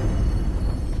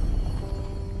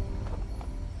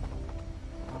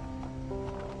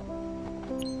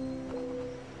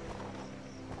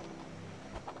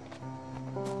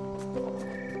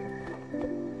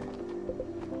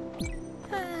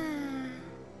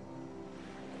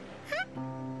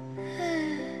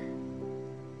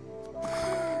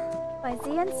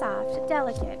 Fuzzy and soft,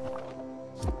 delicate.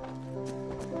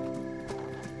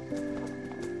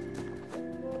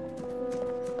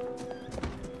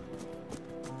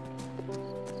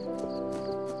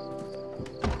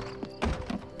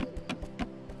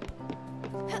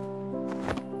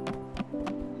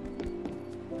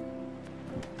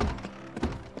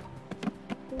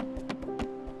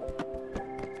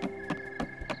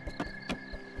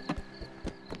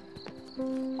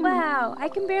 Wow, I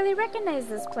can barely recognize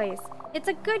this place. It's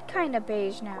a good kind of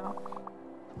beige now.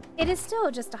 It is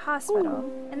still just a hospital.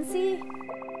 And see,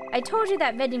 I told you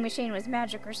that vending machine was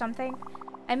magic or something.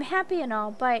 I'm happy and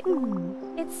all, but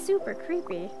it's super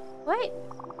creepy. What?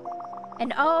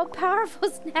 An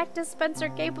all-powerful snack dispenser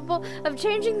capable of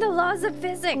changing the laws of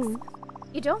physics.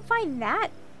 You don't find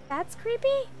that's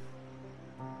creepy?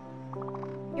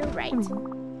 You're right.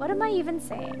 What am I even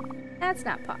saying? That's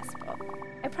not possible.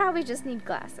 I probably just need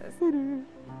glasses.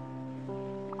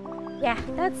 Yeah,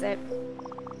 that's it.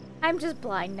 I'm just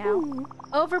blind now.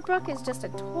 Overbrook is just a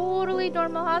totally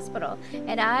normal hospital,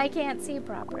 and I can't see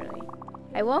properly.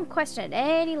 I won't question it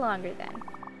any longer then.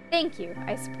 Thank you,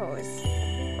 I suppose.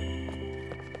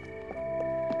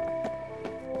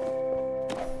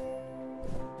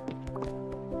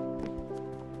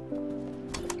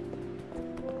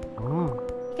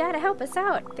 You gotta help us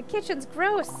out. The kitchen's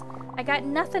gross. I got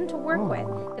nothing to work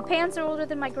with. The pans are older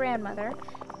than my grandmother.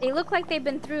 They look like they've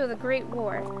been through the Great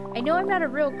War. I know I'm not a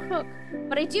real cook,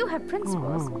 but I do have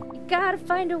principles. You gotta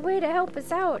find a way to help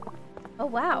us out. Oh,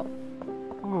 wow.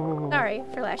 Sorry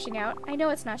for lashing out. I know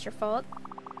it's not your fault.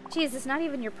 Jeez, it's not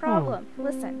even your problem.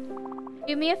 Listen,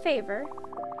 do me a favor.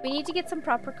 We need to get some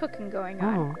proper cooking going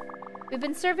on. We've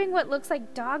been serving what looks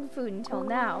like dog food until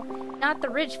now. Not the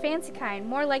rich, fancy kind,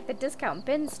 more like the discount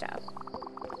bin stuff.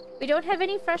 We don't have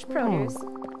any fresh produce.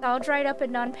 It's all dried up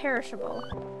and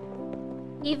non-perishable.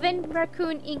 Even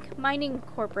Raccoon Inc. Mining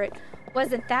Corporate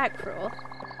wasn't that cruel.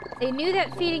 They knew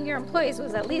that feeding your employees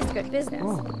was at least good business.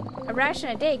 A ration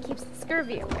a day keeps the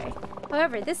scurvy away.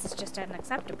 However, this is just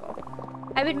unacceptable.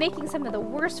 I've been making some of the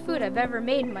worst food I've ever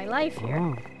made in my life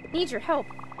here. Need your help.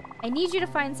 I need you to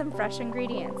find some fresh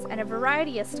ingredients, and a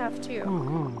variety of stuff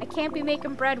too. I can't be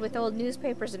making bread with old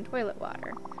newspapers and toilet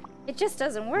water. It just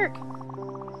doesn't work.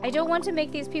 I don't want to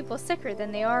make these people sicker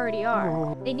than they already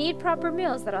are. They need proper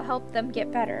meals that'll help them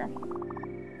get better.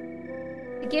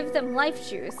 To give them life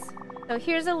juice. So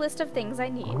here's a list of things I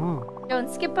need.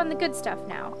 Don't skip on the good stuff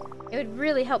now. It would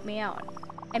really help me out.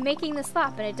 I'm making the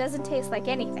slop and it doesn't taste like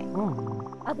anything.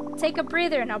 I'll take a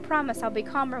breather and I'll promise I'll be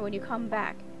calmer when you come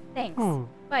back. Thanks.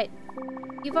 But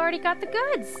you've already got the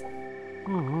goods.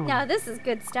 Now this is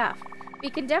good stuff. We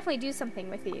can definitely do something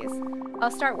with these.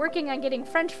 I'll start working on getting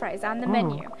French fries on the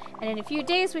menu. And in a few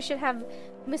days we should have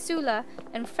missoula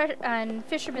and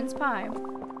fisherman's pie.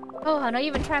 Oh, and I'll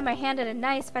even try my hand at a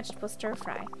nice vegetable stir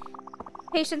fry.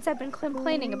 Patients have been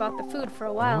complaining about the food for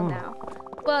a while now.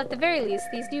 Well, at the very least,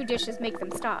 these new dishes make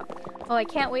them stop. Oh, I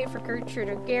can't wait for Gertrude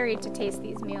or Gary to taste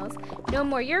these meals. No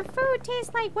more, your food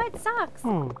tastes like wet socks.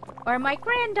 Or my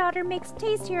granddaughter makes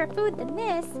tastier food than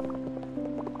this.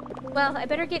 Well, I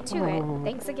better get to it.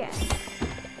 Thanks again.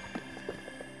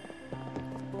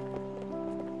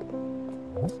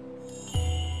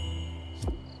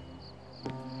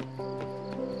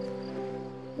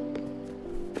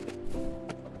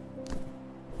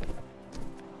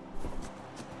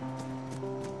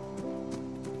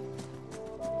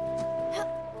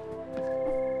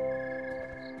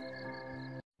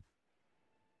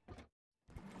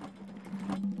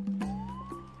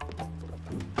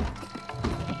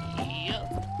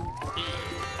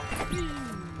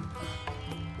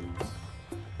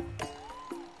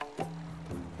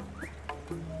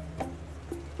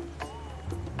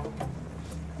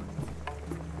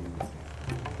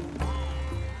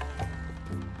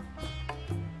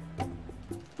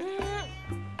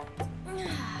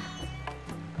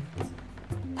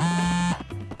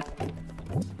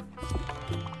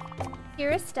 Here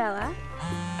is Stella.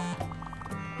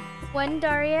 When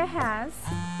Daria has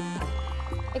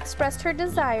expressed her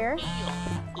desire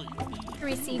to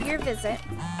receive your visit,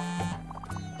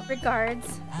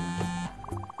 regards,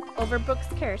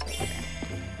 Overbrook's caretaker.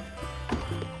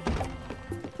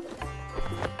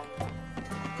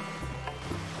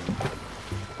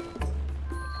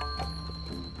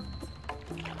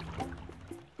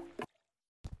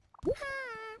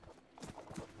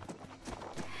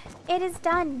 It is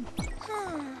done.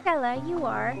 Stella, you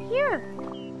are here.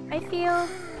 I feel...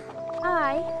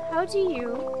 how do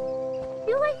you...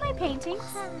 Do you like my paintings?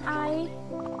 I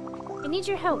need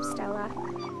your help, Stella.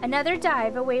 Another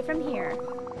dive away from here.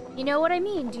 You know what I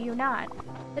mean, do you not?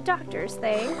 The doctors,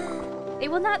 they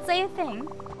will not say a thing.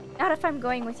 Not if I'm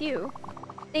going with you.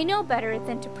 They know better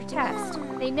than to protest.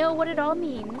 They know what it all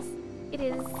means. It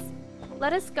is...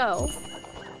 Let us go.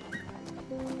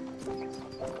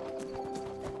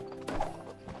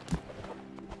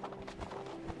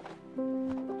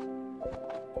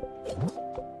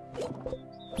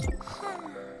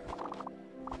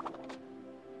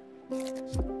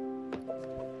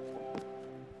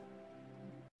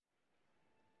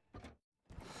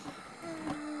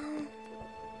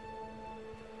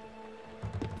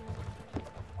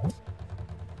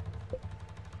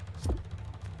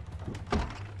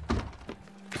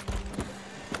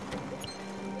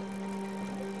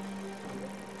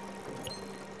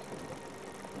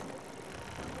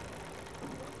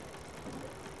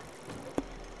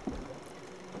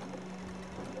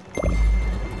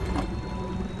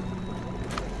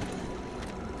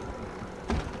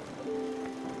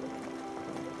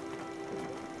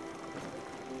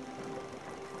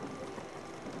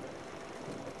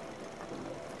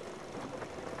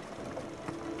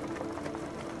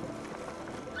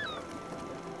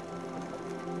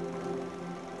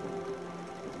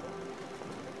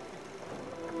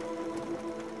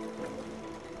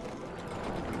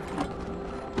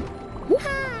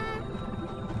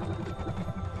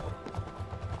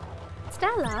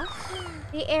 Stella,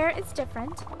 the air is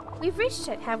different. We've reached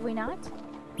it, have we not?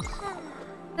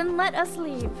 Then let us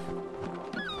leave.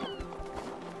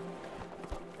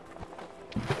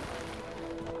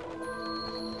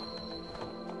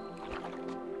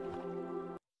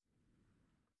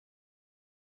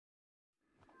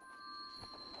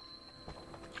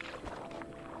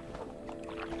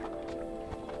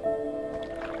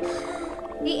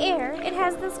 The air, it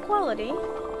has this quality.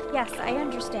 Yes, I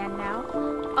understand now.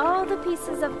 All the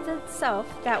pieces of the self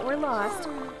that were lost,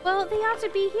 well, they ought to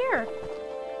be here.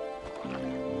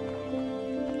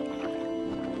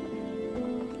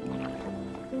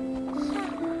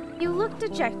 You look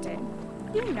dejected.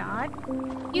 Do not.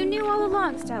 You knew all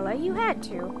along, Stella. You had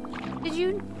to. Did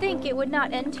you think it would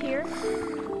not end here?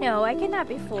 No, I cannot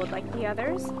be fooled like the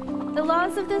others. The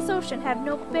laws of this ocean have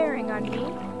no bearing on me.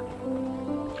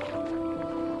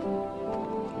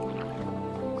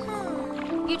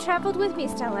 You traveled with me,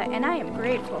 Stella, and I am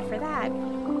grateful for that.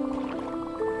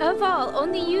 Of all,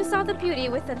 only you saw the beauty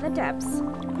within the depths.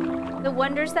 The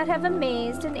wonders that have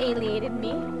amazed and alienated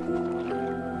me.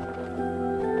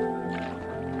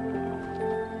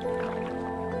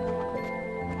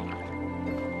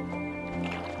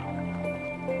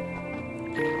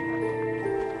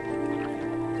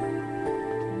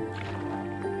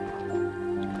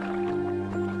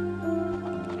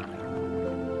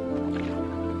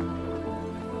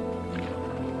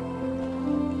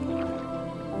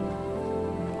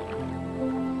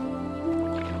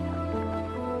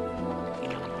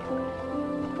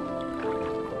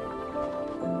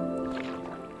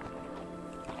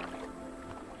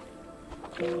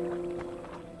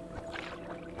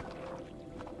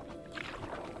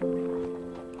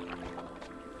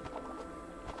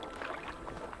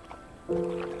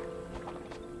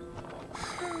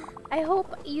 I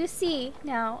hope you see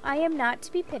now I am not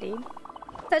to be pitied.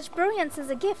 Such brilliance is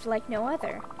a gift like no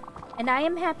other, and I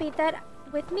am happy that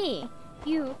with me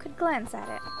you could glance at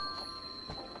it.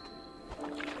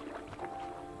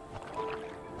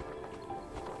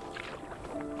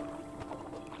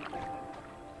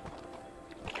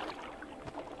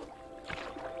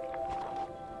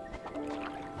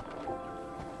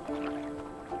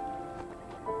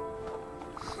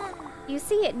 You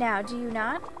see it now, do you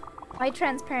not? My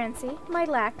transparency, my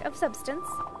lack of substance.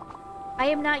 I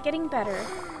am not getting better.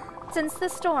 Since the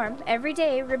storm, every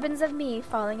day ribbons of me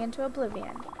falling into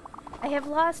oblivion. I have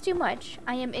lost too much.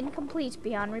 I am incomplete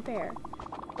beyond repair.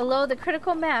 Below the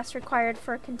critical mass required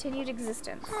for continued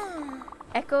existence.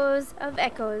 Echoes of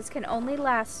echoes can only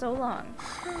last so long.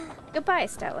 Goodbye,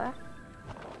 Stella.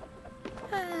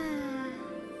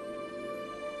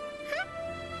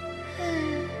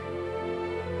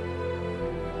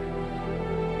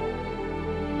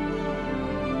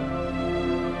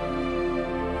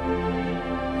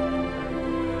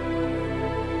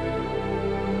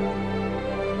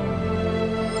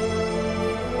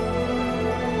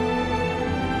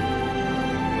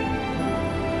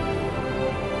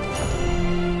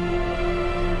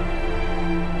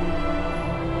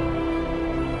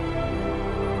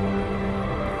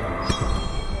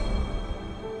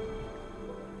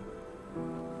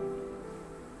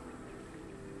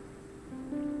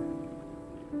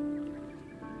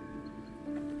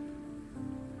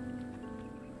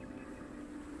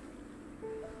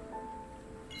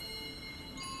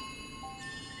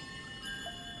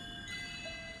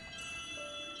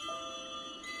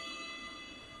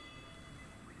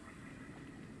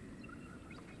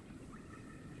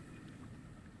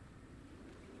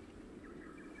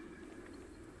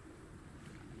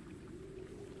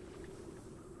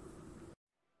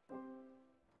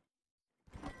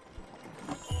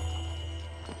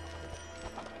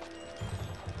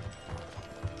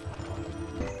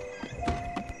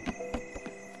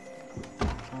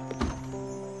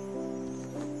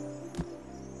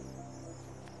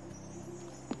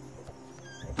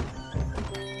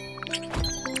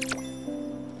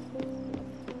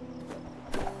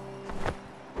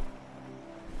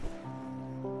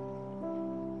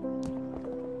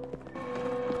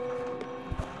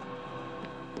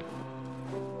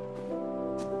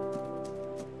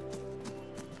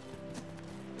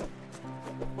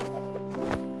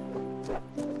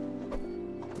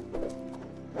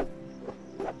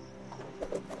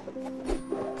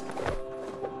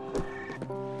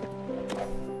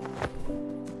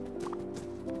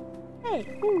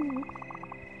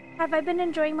 Have I been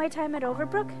enjoying my time at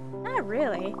Overbrook? Not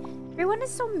really. Everyone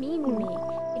is so mean to me.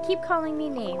 They keep calling me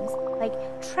names, like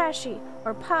Trashy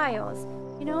or Piles,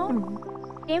 you know?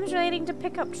 Names relating to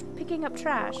picking up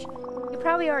trash. You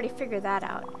probably already figured that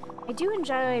out. I do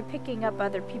enjoy picking up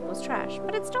other people's trash,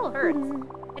 but it still hurts.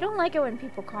 I don't like it when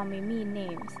people call me mean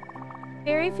names.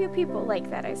 Very few people like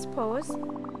that, I suppose.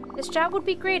 This job would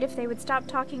be great if they would stop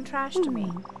talking trash to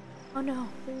me. Oh no,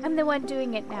 I'm the one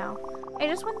doing it now. I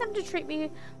just want them to treat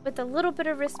me with a little bit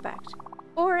of respect.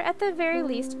 Or, at the very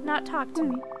least, not talk to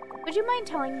me. Would you mind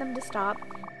telling them to stop?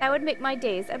 That would make my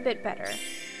days a bit better.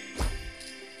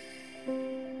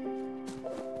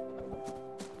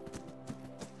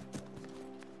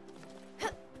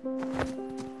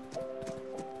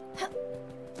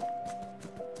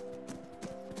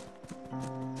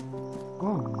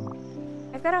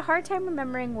 I've got a hard time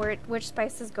remembering which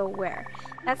spices go where.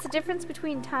 That's the difference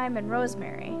between thyme and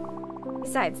rosemary.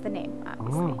 Besides the name,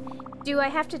 obviously. Do I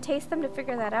have to taste them to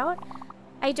figure that out?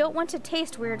 I don't want to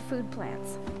taste weird food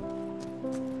plants.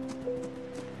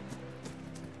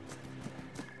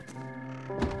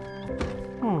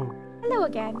 Hello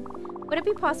again. Would it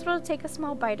be possible to take a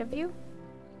small bite of you?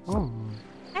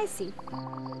 I I see.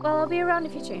 Well, I'll be around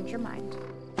if you change your mind.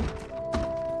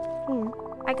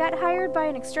 I got hired by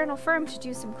an external firm to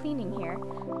do some cleaning here.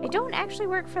 I don't actually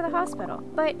work for the hospital,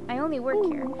 but I only work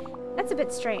here. That's a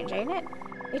bit strange, ain't it?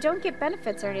 I don't get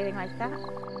benefits or anything like that.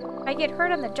 If I get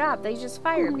hurt on the job, they just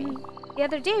fire me. The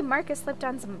other day, Marcus slipped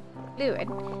on some fluid,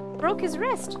 broke his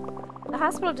wrist. The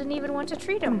hospital didn't even want to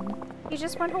treat him. He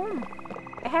just went home.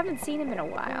 I haven't seen him in a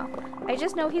while. I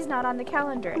just know he's not on the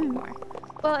calendar anymore.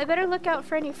 Well, I better look out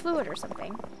for any fluid or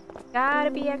something. Gotta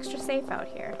be extra safe out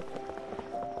here.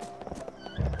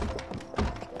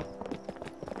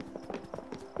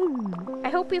 I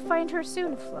hope we find her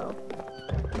soon, Flo.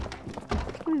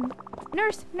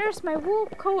 Nurse, my wool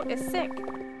coat is sick.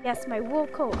 Yes, my wool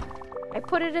coat. I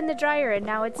put it in the dryer and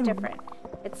now it's different.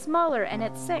 It's smaller and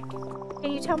it's sick.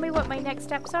 Can you tell me what my next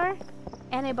steps are?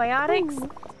 Antibiotics?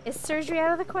 Is surgery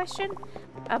out of the question?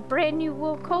 A brand new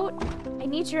wool coat? I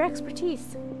need your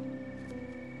expertise.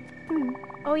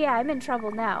 Oh yeah, I'm in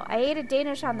trouble now. I ate a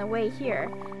Danish on the way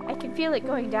here. I can feel it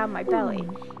going down my belly.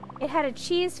 It had a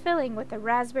cheese filling with a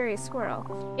raspberry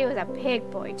swirl. It was a pig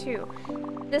boy, too.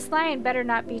 This line better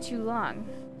not be too long.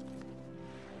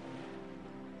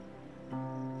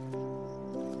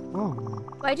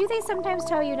 Why do they sometimes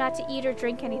tell you not to eat or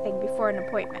drink anything before an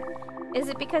appointment? Is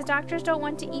it because doctors don't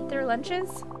want to eat their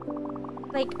lunches?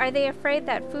 Like, are they afraid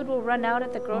that food will run out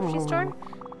at the grocery store?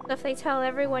 So if they tell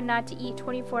everyone not to eat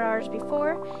 24 hours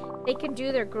before, they can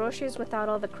do their groceries without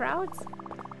all the crowds?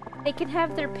 They can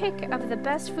have their pick of the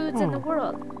best foods in the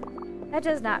world. That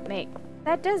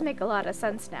does make a lot of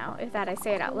sense now, if that I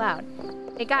say it out loud.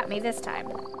 They got me this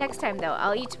time. Next time, though,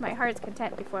 I'll eat to my heart's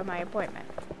content before my appointment.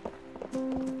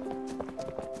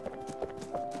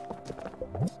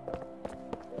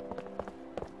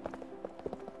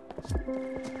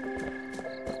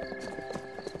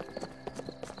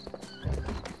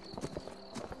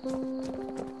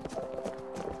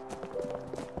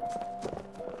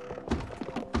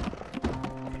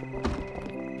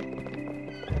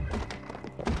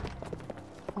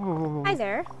 Hi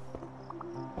there.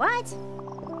 What?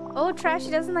 Oh,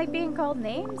 Trashy doesn't like being called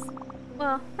names?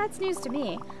 Well, that's news to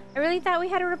me. I really thought we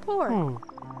had a rapport.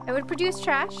 I would produce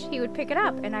trash, he would pick it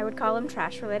up, and I would call him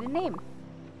trash-related name.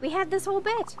 We had this whole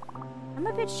bit. I'm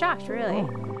a bit shocked, really.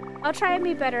 I'll try and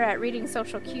be better at reading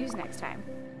social cues next time.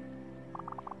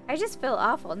 I just feel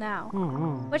awful now.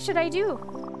 What should I do?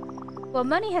 Well,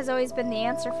 money has always been the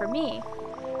answer for me.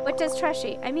 What does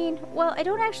Trashy? Well, I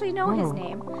don't actually know his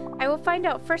name. I will find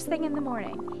out first thing in the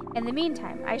morning. In the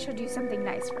meantime, I shall do something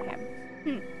nice for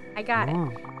him. I got it.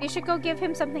 You should go give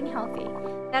him something healthy.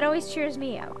 That always cheers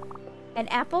me up. An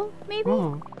apple, maybe?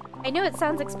 I know it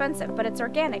sounds expensive, but it's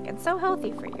organic and so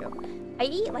healthy for you. I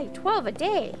eat like 12 a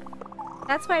day.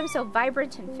 That's why I'm so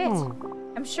vibrant and fit.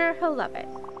 I'm sure he'll love it.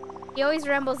 He always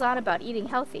rambles on about eating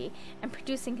healthy and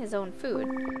producing his own food.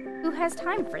 Who has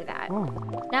time for that?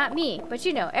 Not me, but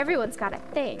you know, everyone's got a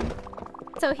thing.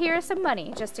 So here is some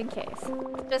money, just in case.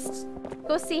 Just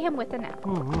go see him with an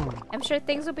apple. I'm sure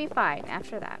things will be fine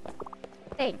after that.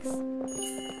 Thanks.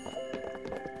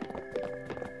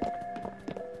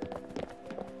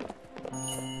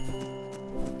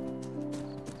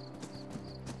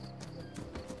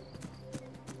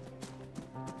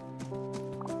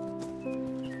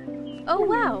 Oh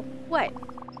wow, what?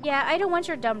 Yeah, I don't want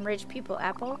your dumb rich people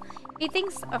apple. He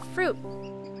thinks a fruit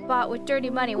bought with dirty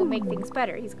money will make things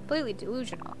better. He's completely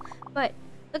delusional. But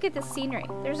look at the scenery.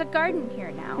 There's a garden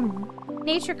here now.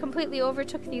 Nature completely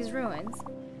overtook these ruins.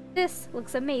 This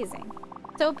looks amazing.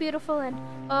 So beautiful and,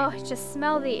 oh, just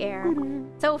smell the air.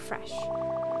 So fresh.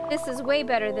 This is way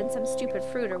better than some stupid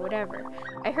fruit or whatever.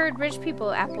 I heard rich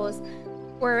people apples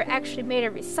were actually made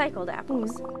of recycled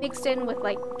apples, mixed in with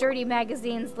like dirty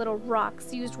magazines, little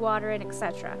rocks, used water, and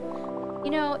etc.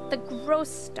 You know, the gross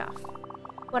stuff.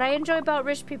 What I enjoy about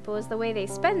rich people is the way they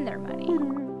spend their money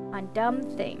on dumb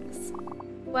things.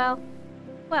 Well,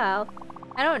 I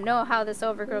don't know how this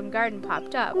overgrown garden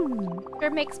popped up. Sure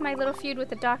makes my little feud with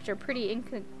the doctor pretty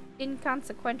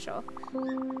inconsequential.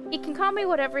 He can call me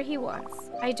whatever he wants.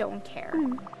 I don't care.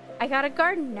 I got a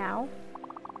garden now.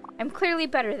 I'm clearly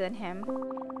better than him.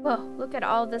 Whoa, look at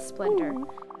all this splendor.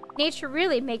 Nature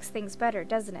really makes things better,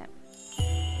 doesn't it?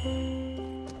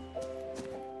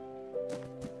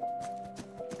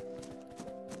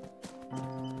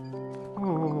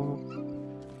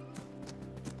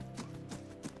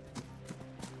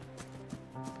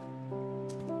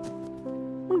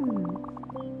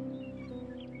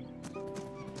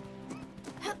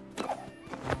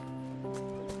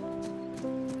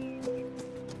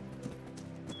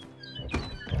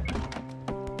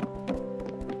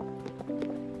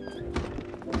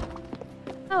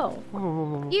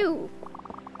 Oh, you.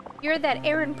 You're that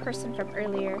errand person from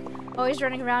earlier, always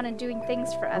running around and doing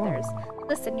things for others.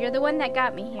 Listen, you're the one that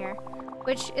got me here,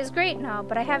 which is great and all,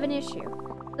 but I have an issue.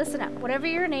 Listen up, whatever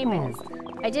your name is,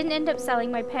 I didn't end up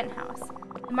selling my penthouse.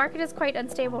 The market is quite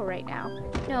unstable right now.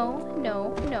 No.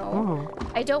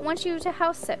 I don't want you to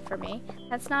house sit for me.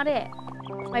 That's not it.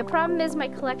 My problem is my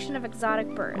collection of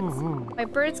exotic birds. My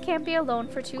birds can't be alone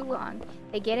for too long.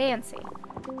 They get antsy.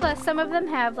 Plus, some of them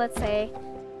have, let's say,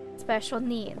 special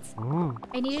needs.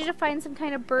 I need you to find some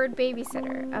kind of bird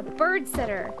babysitter. A bird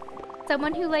sitter.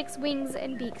 Someone who likes wings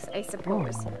and beaks, I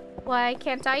suppose. Why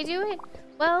can't I do it?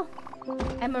 Well,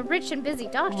 I'm a rich and busy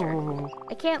doctor.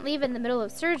 I can't leave in the middle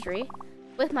of surgery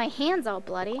with my hands all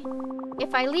bloody.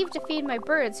 If I leave to feed my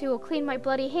birds, who will clean my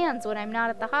bloody hands when I'm not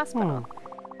at the hospital?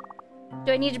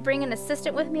 Do I need to bring an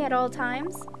assistant with me at all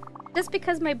times? Just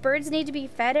because my birds need to be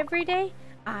fed every day?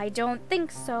 I don't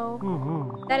think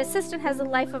so. That assistant has a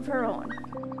life of her own.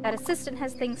 That assistant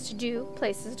has things to do,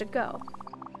 places to go.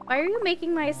 Why are you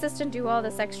making my assistant do all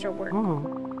this extra work?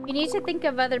 You need to think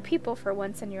of other people for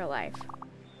once in your life.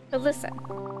 So listen,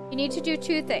 you need to do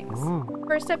two things.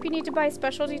 First up, you need to buy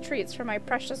specialty treats for my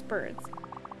precious birds.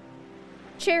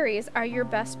 Cherries are your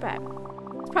best bet.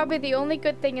 It's probably the only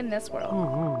good thing in this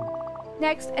world.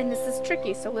 Next, and this is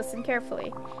tricky, so listen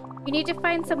carefully. You need to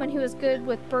find someone who is good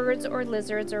with birds or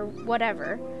lizards or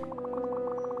whatever.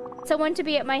 Someone to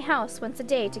be at my house once a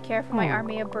day to care for my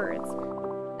army of birds.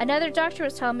 Another doctor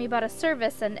was telling me about a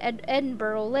service in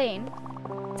Edinburgh Lane.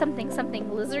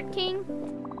 Something Lizard King?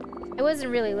 I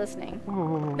wasn't really listening.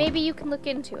 Maybe you can look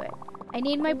into it. I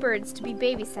need my birds to be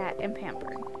babysat and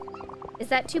pampered. Is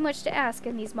that too much to ask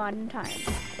in these modern times?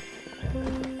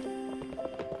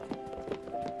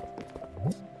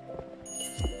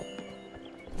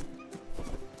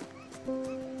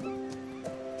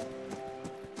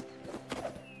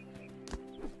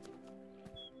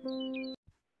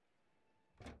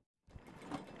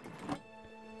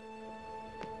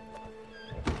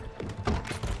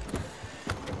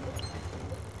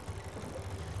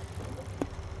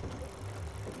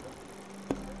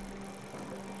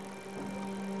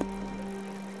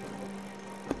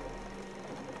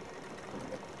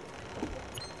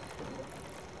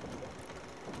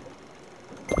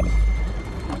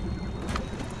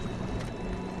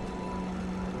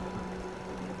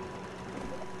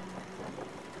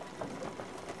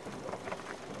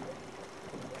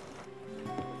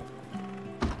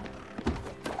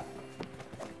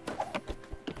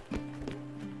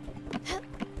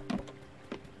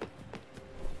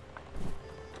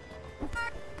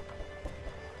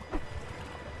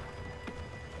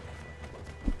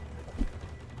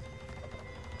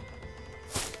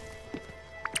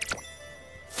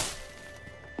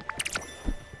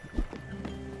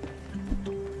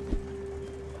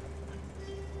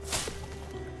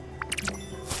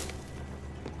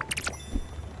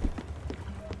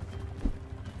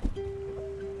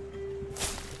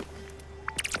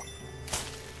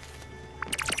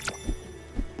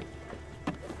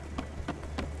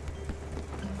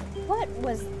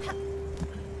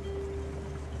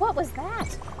 What was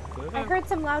that? I heard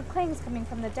some loud clangs coming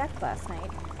from the deck last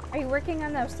night. Are you working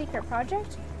on the secret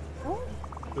project? Oh?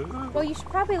 Well, you should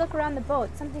probably look around the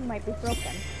boat. Something might be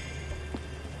broken.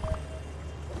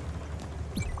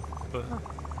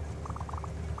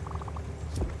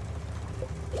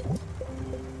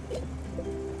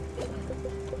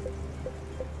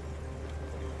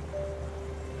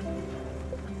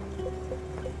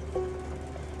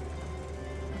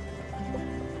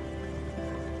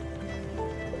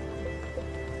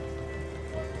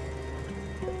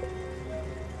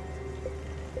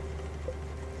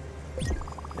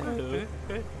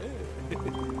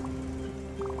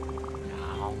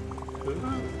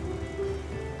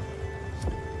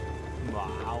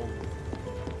 Wow.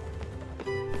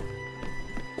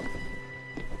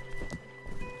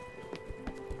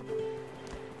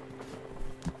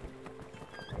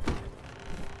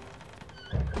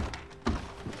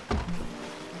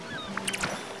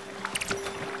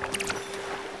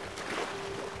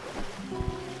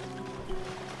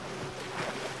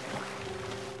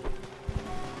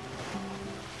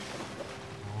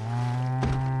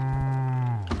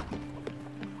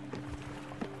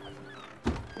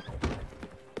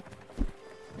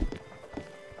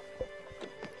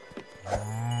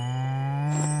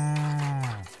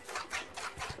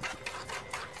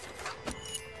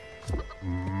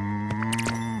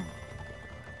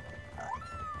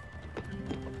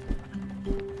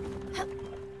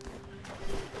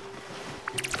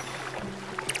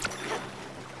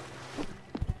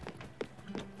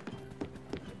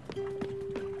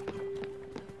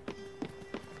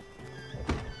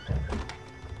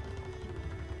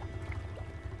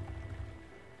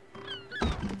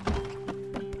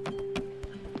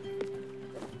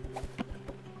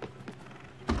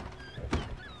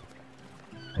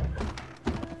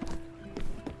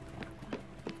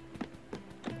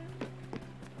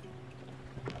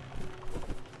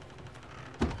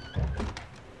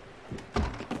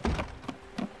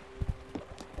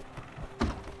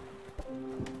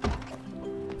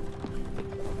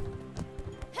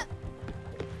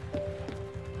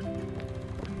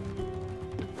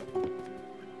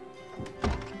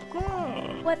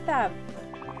 what the...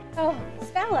 Oh,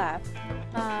 Stella.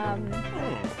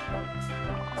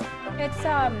 It's,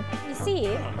 you see,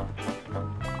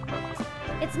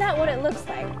 it's not what it looks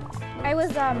like. I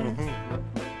was,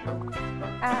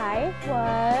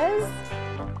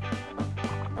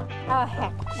 oh,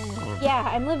 heck. Yeah,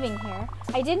 I'm living here.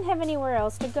 I didn't have anywhere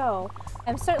else to go.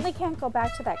 I certainly can't go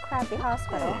back to that crappy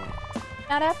hospital.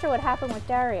 Not after what happened with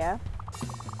Daria.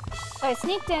 So I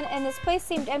sneaked in, and this place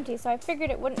seemed empty, so I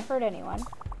figured it wouldn't hurt anyone.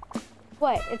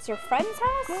 What, it's your friend's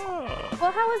house?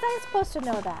 Well, how was I supposed to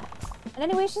know that? And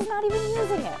anyway, she's not even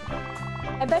using it.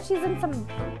 I bet she's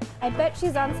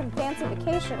on some fancy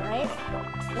vacation, right?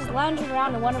 Just lounging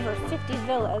around in one of her 50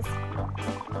 villas.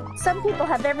 Some people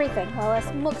have everything, while us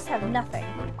mooks have nothing.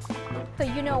 So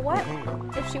you know what?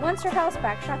 If she wants her house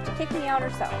back, she'll have to kick me out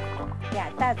herself.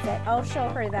 Yeah, that's it. I'll show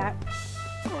her that.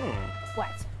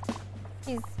 What?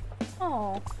 She's...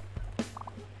 Oh.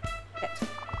 Shit.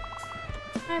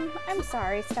 I'm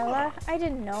sorry, Stella. I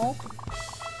didn't know.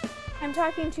 I'm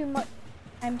talking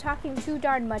too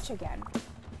darn much again.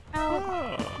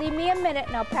 Oh, leave me a minute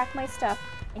and I'll pack my stuff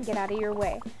and get out of your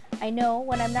way. I know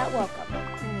when I'm not welcome.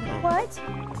 What?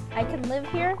 I can live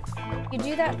here? You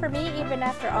do that for me even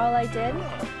after all I did?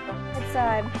 It's,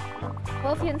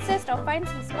 well, if you insist, I'll find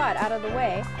some spot out of the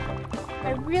way.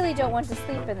 I really don't want to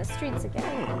sleep in the streets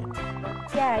again.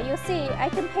 Yeah, you'll see, I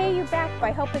can pay you back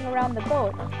by helping around the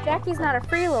boat. Jackie's not a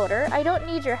freeloader. I don't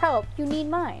need your help. You need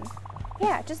mine.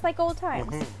 Yeah, just like old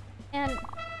times. And,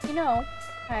 you know,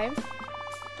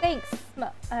 thanks,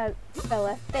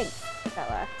 Stella. Thanks,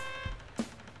 Stella.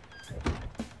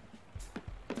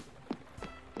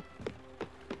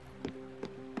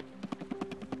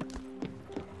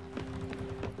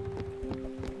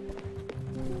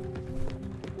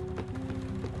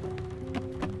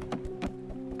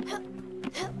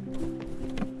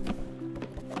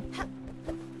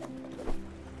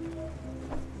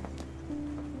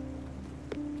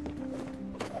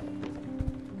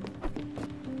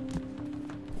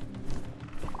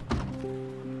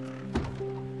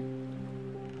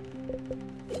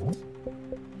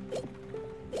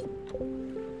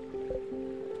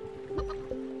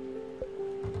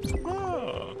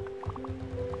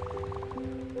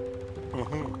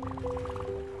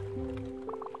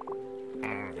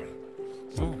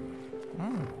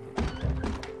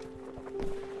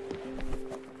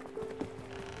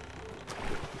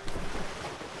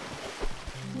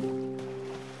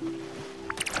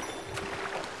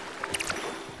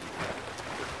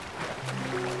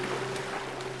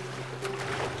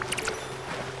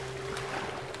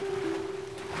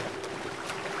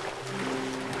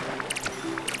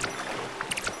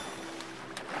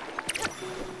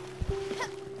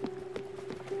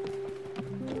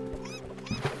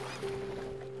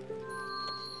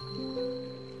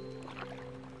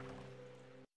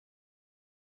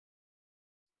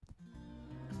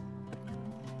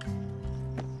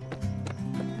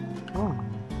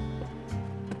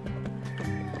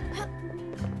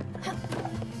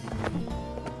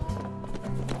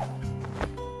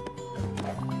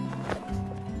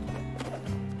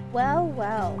 Well,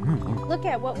 well, look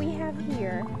at what we have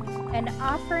here. An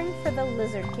offering for the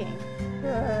Lizard King.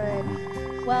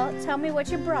 Good. Well, tell me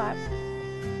what you brought.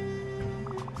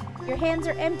 Your hands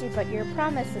are empty, but your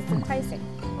promise is enticing.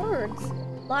 Birds?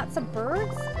 Lots of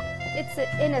birds? It's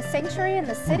in a sanctuary in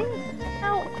the city?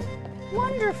 How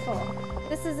wonderful!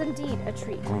 This is indeed a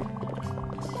treat.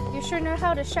 You sure know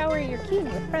how to shower your king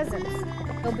with presents.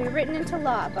 They'll be written into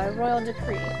law by royal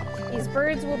decree. These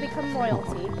birds will become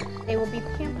royalty. They will be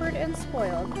pampered and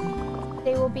spoiled.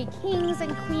 They will be kings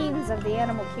and queens of the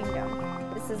animal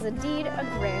kingdom. This is indeed a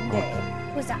grand day.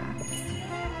 Huzzah!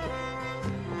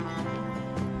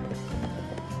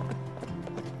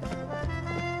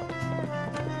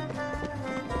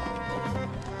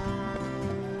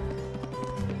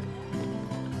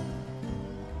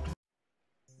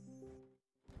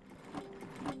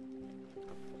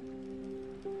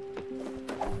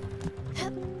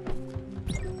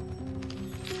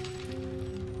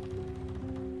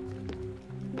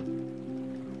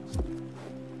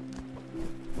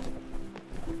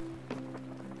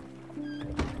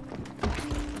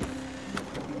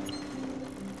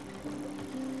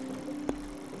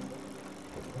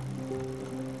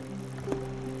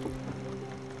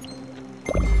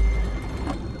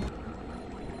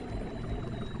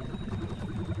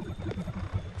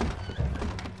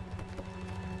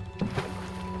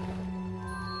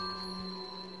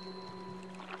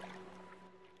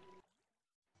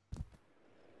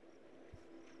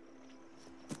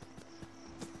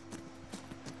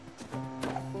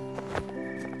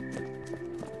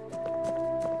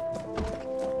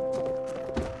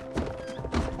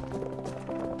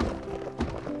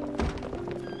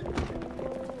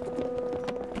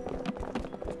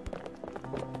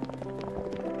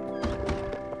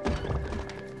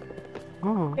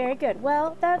 Very good.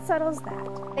 Well, that settles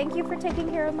that. Thank you for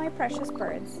taking care of my precious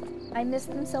birds. I miss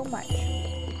them so much.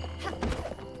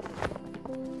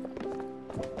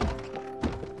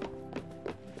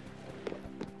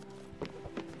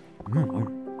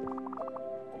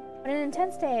 On an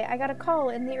intense day, I got a call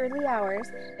in the early hours.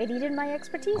 They needed my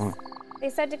expertise. They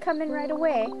said to come in right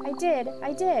away.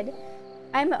 I did.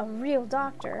 I'm a real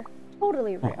doctor.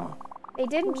 Totally real. They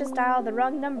didn't just dial the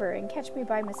wrong number and catch me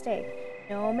by mistake.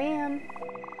 No, ma'am.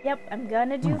 Yep, I'm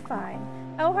gonna do fine.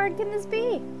 How hard can this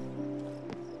be?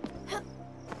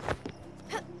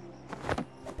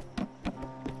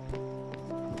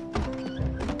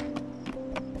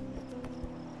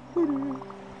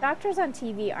 Doctors on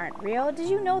TV aren't real.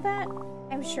 Did you know that?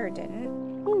 I'm sure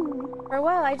didn't. For a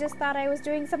while, I just thought I was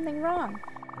doing something wrong.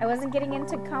 I wasn't getting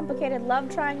into complicated love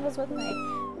triangles with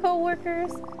my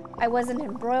co-workers. I wasn't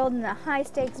embroiled in a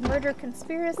high-stakes murder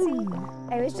conspiracy.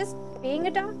 I was just being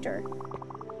a doctor.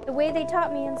 The way they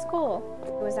taught me in school.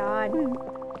 It was odd.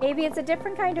 Maybe it's a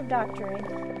different kind of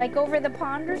doctoring. Like over the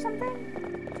pond or something?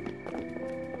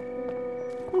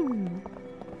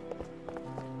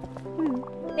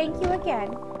 Thank you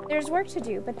again. There's work to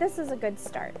do, but this is a good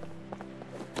start.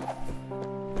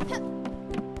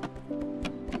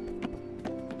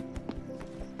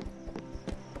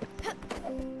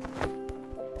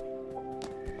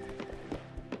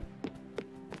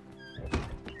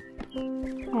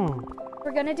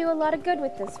 We're gonna do a lot of good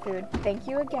with this food. Thank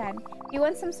you again. If you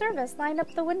want some service, line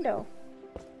up the window.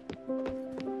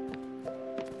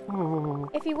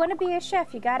 If you want to be a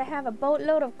chef, you gotta have a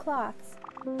boatload of cloths.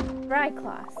 Dry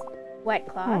cloths, wet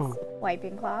cloths,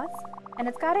 wiping cloths, and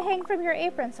it's gotta hang from your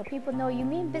apron so people know you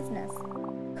mean business.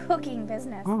 Cooking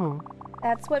business.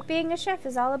 That's what being a chef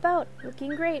is all about.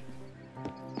 Looking great.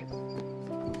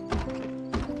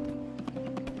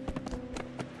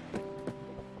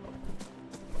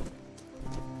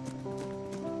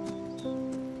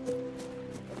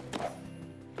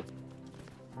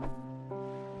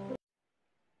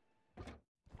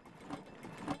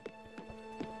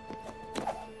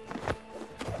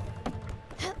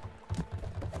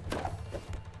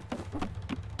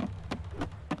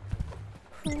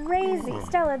 Crazy.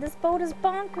 Stella, this boat is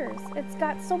bonkers. It's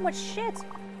got so much shit.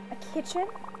 A kitchen?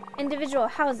 Individual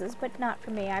houses, but not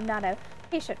for me. I'm not a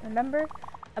patient, remember?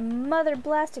 A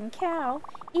mother-blasting cow.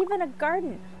 Even a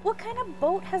garden. What kind of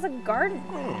boat has a garden?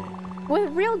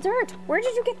 With real dirt. Where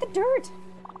did you get the dirt?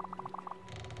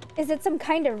 Is it some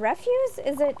kind of refuse?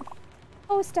 Is it...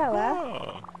 Oh,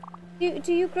 Stella.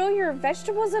 Do you grow your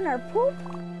vegetables in our poop?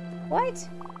 What?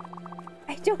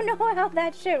 I don't know how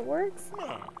that shit works.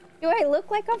 Do I look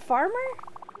like a farmer?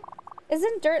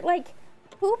 Isn't dirt like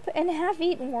poop and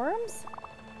half-eaten worms?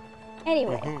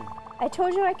 Anyway, I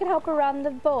told you I could help around the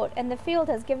boat, and the field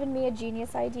has given me a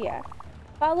genius idea.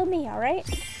 Follow me, alright?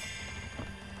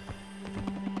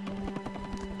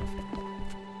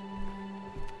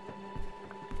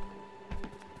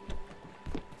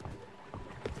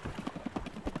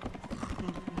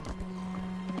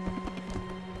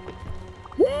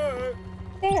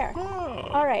 There.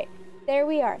 Alright. There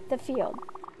we are, the field.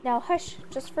 Now hush,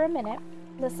 just for a minute.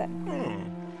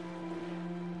 Listen.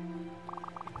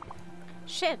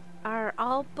 Shit, are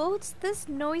all boats this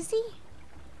noisy?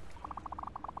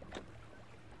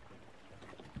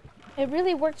 It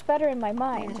really worked better in my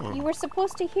mind. You were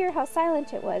supposed to hear how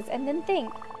silent it was and then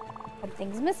think,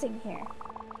 something's missing here.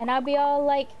 And I'll be all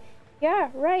like,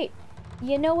 yeah, right.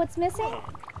 You know what's missing?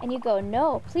 And you go,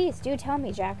 no, please do tell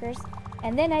me, Jackers.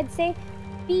 And then I'd say,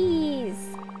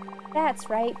 bees. That's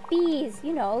right, bees,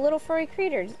 you know, little furry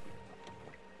critters.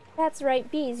 That's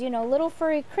right, bees, you know, little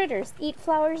furry critters. Eat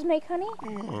flowers, make honey?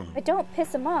 But don't piss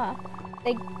them off.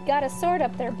 They got a sword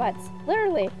up their butts,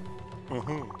 literally.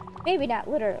 Maybe not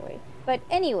literally, but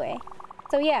anyway.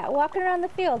 So yeah, walking around the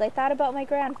field, I thought about my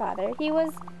grandfather. He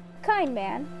was a kind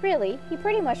man, really. He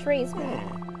pretty much raised me.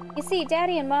 You see,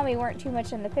 Daddy and Mommy weren't too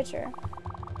much in the picture.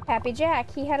 Happy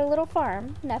Jack, he had a little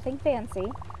farm, nothing fancy,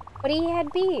 but he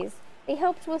had bees. They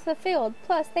helped with the field,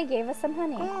 plus they gave us some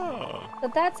honey.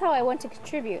 So that's how I want to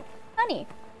contribute. Honey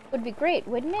would be great,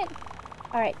 wouldn't it?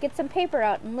 Alright, get some paper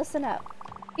out and listen up.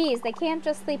 Bees, they can't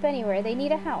just sleep anywhere, they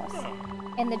need a house.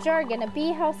 In the jargon, a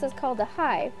bee house is called a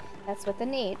hive. That's with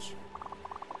an H.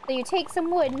 So you take some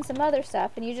wood and some other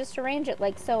stuff and you just arrange it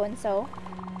like so and so.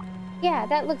 Yeah,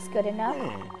 that looks good enough.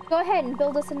 Go ahead and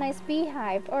build us a nice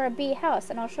beehive or a bee house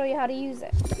and I'll show you how to use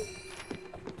it.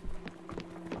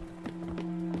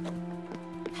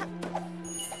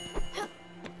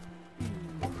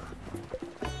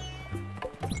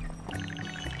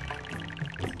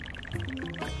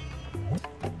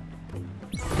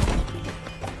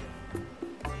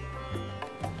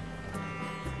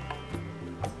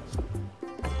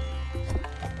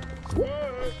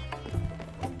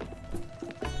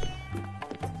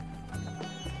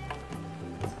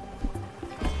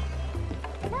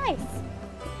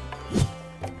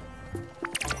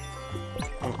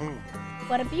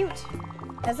 What a beaut.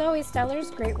 As always,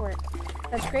 Stellars, great work.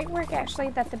 Such great work, actually,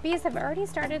 that the bees have already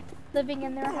started living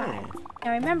in their hive.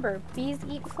 Now remember, bees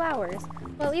eat flowers.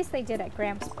 Well, at least they did at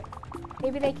Gramps' place.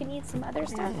 Maybe they can eat some other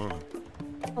stuff.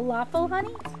 Falafel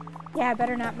honey? Yeah,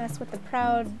 better not mess with the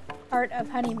proud art of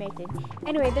honey making.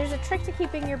 Anyway, there's a trick to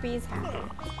keeping your bees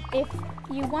happy. If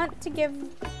you want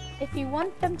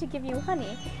them to give you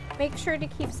honey, make sure to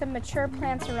keep some mature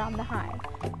plants around the hive.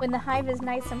 When the hive is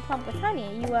nice and plump with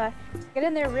honey, you get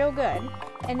in there real good,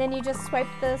 and then you just swipe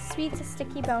the sweet,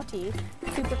 sticky bounty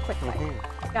super quickly.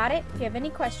 Got it? If you have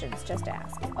any questions, just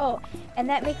ask. Oh, and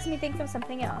that makes me think of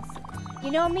something else.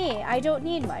 You know me, I don't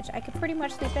need much. I could pretty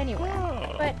much sleep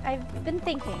anywhere. But I've been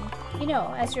thinking, you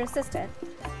know, as your assistant,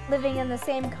 living in the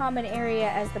same common area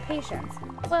as the patients.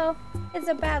 Well, it's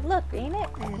a bad look, ain't it?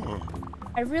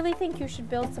 I really think you should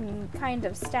build some kind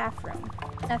of staff room.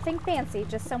 Nothing fancy,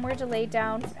 just somewhere to lay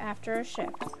down after a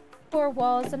shift. 4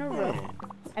 walls and a roof.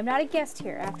 I'm not a guest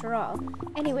here, after all.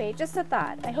 Anyway, just a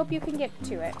thought. I hope you can get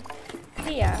to it.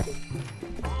 See ya.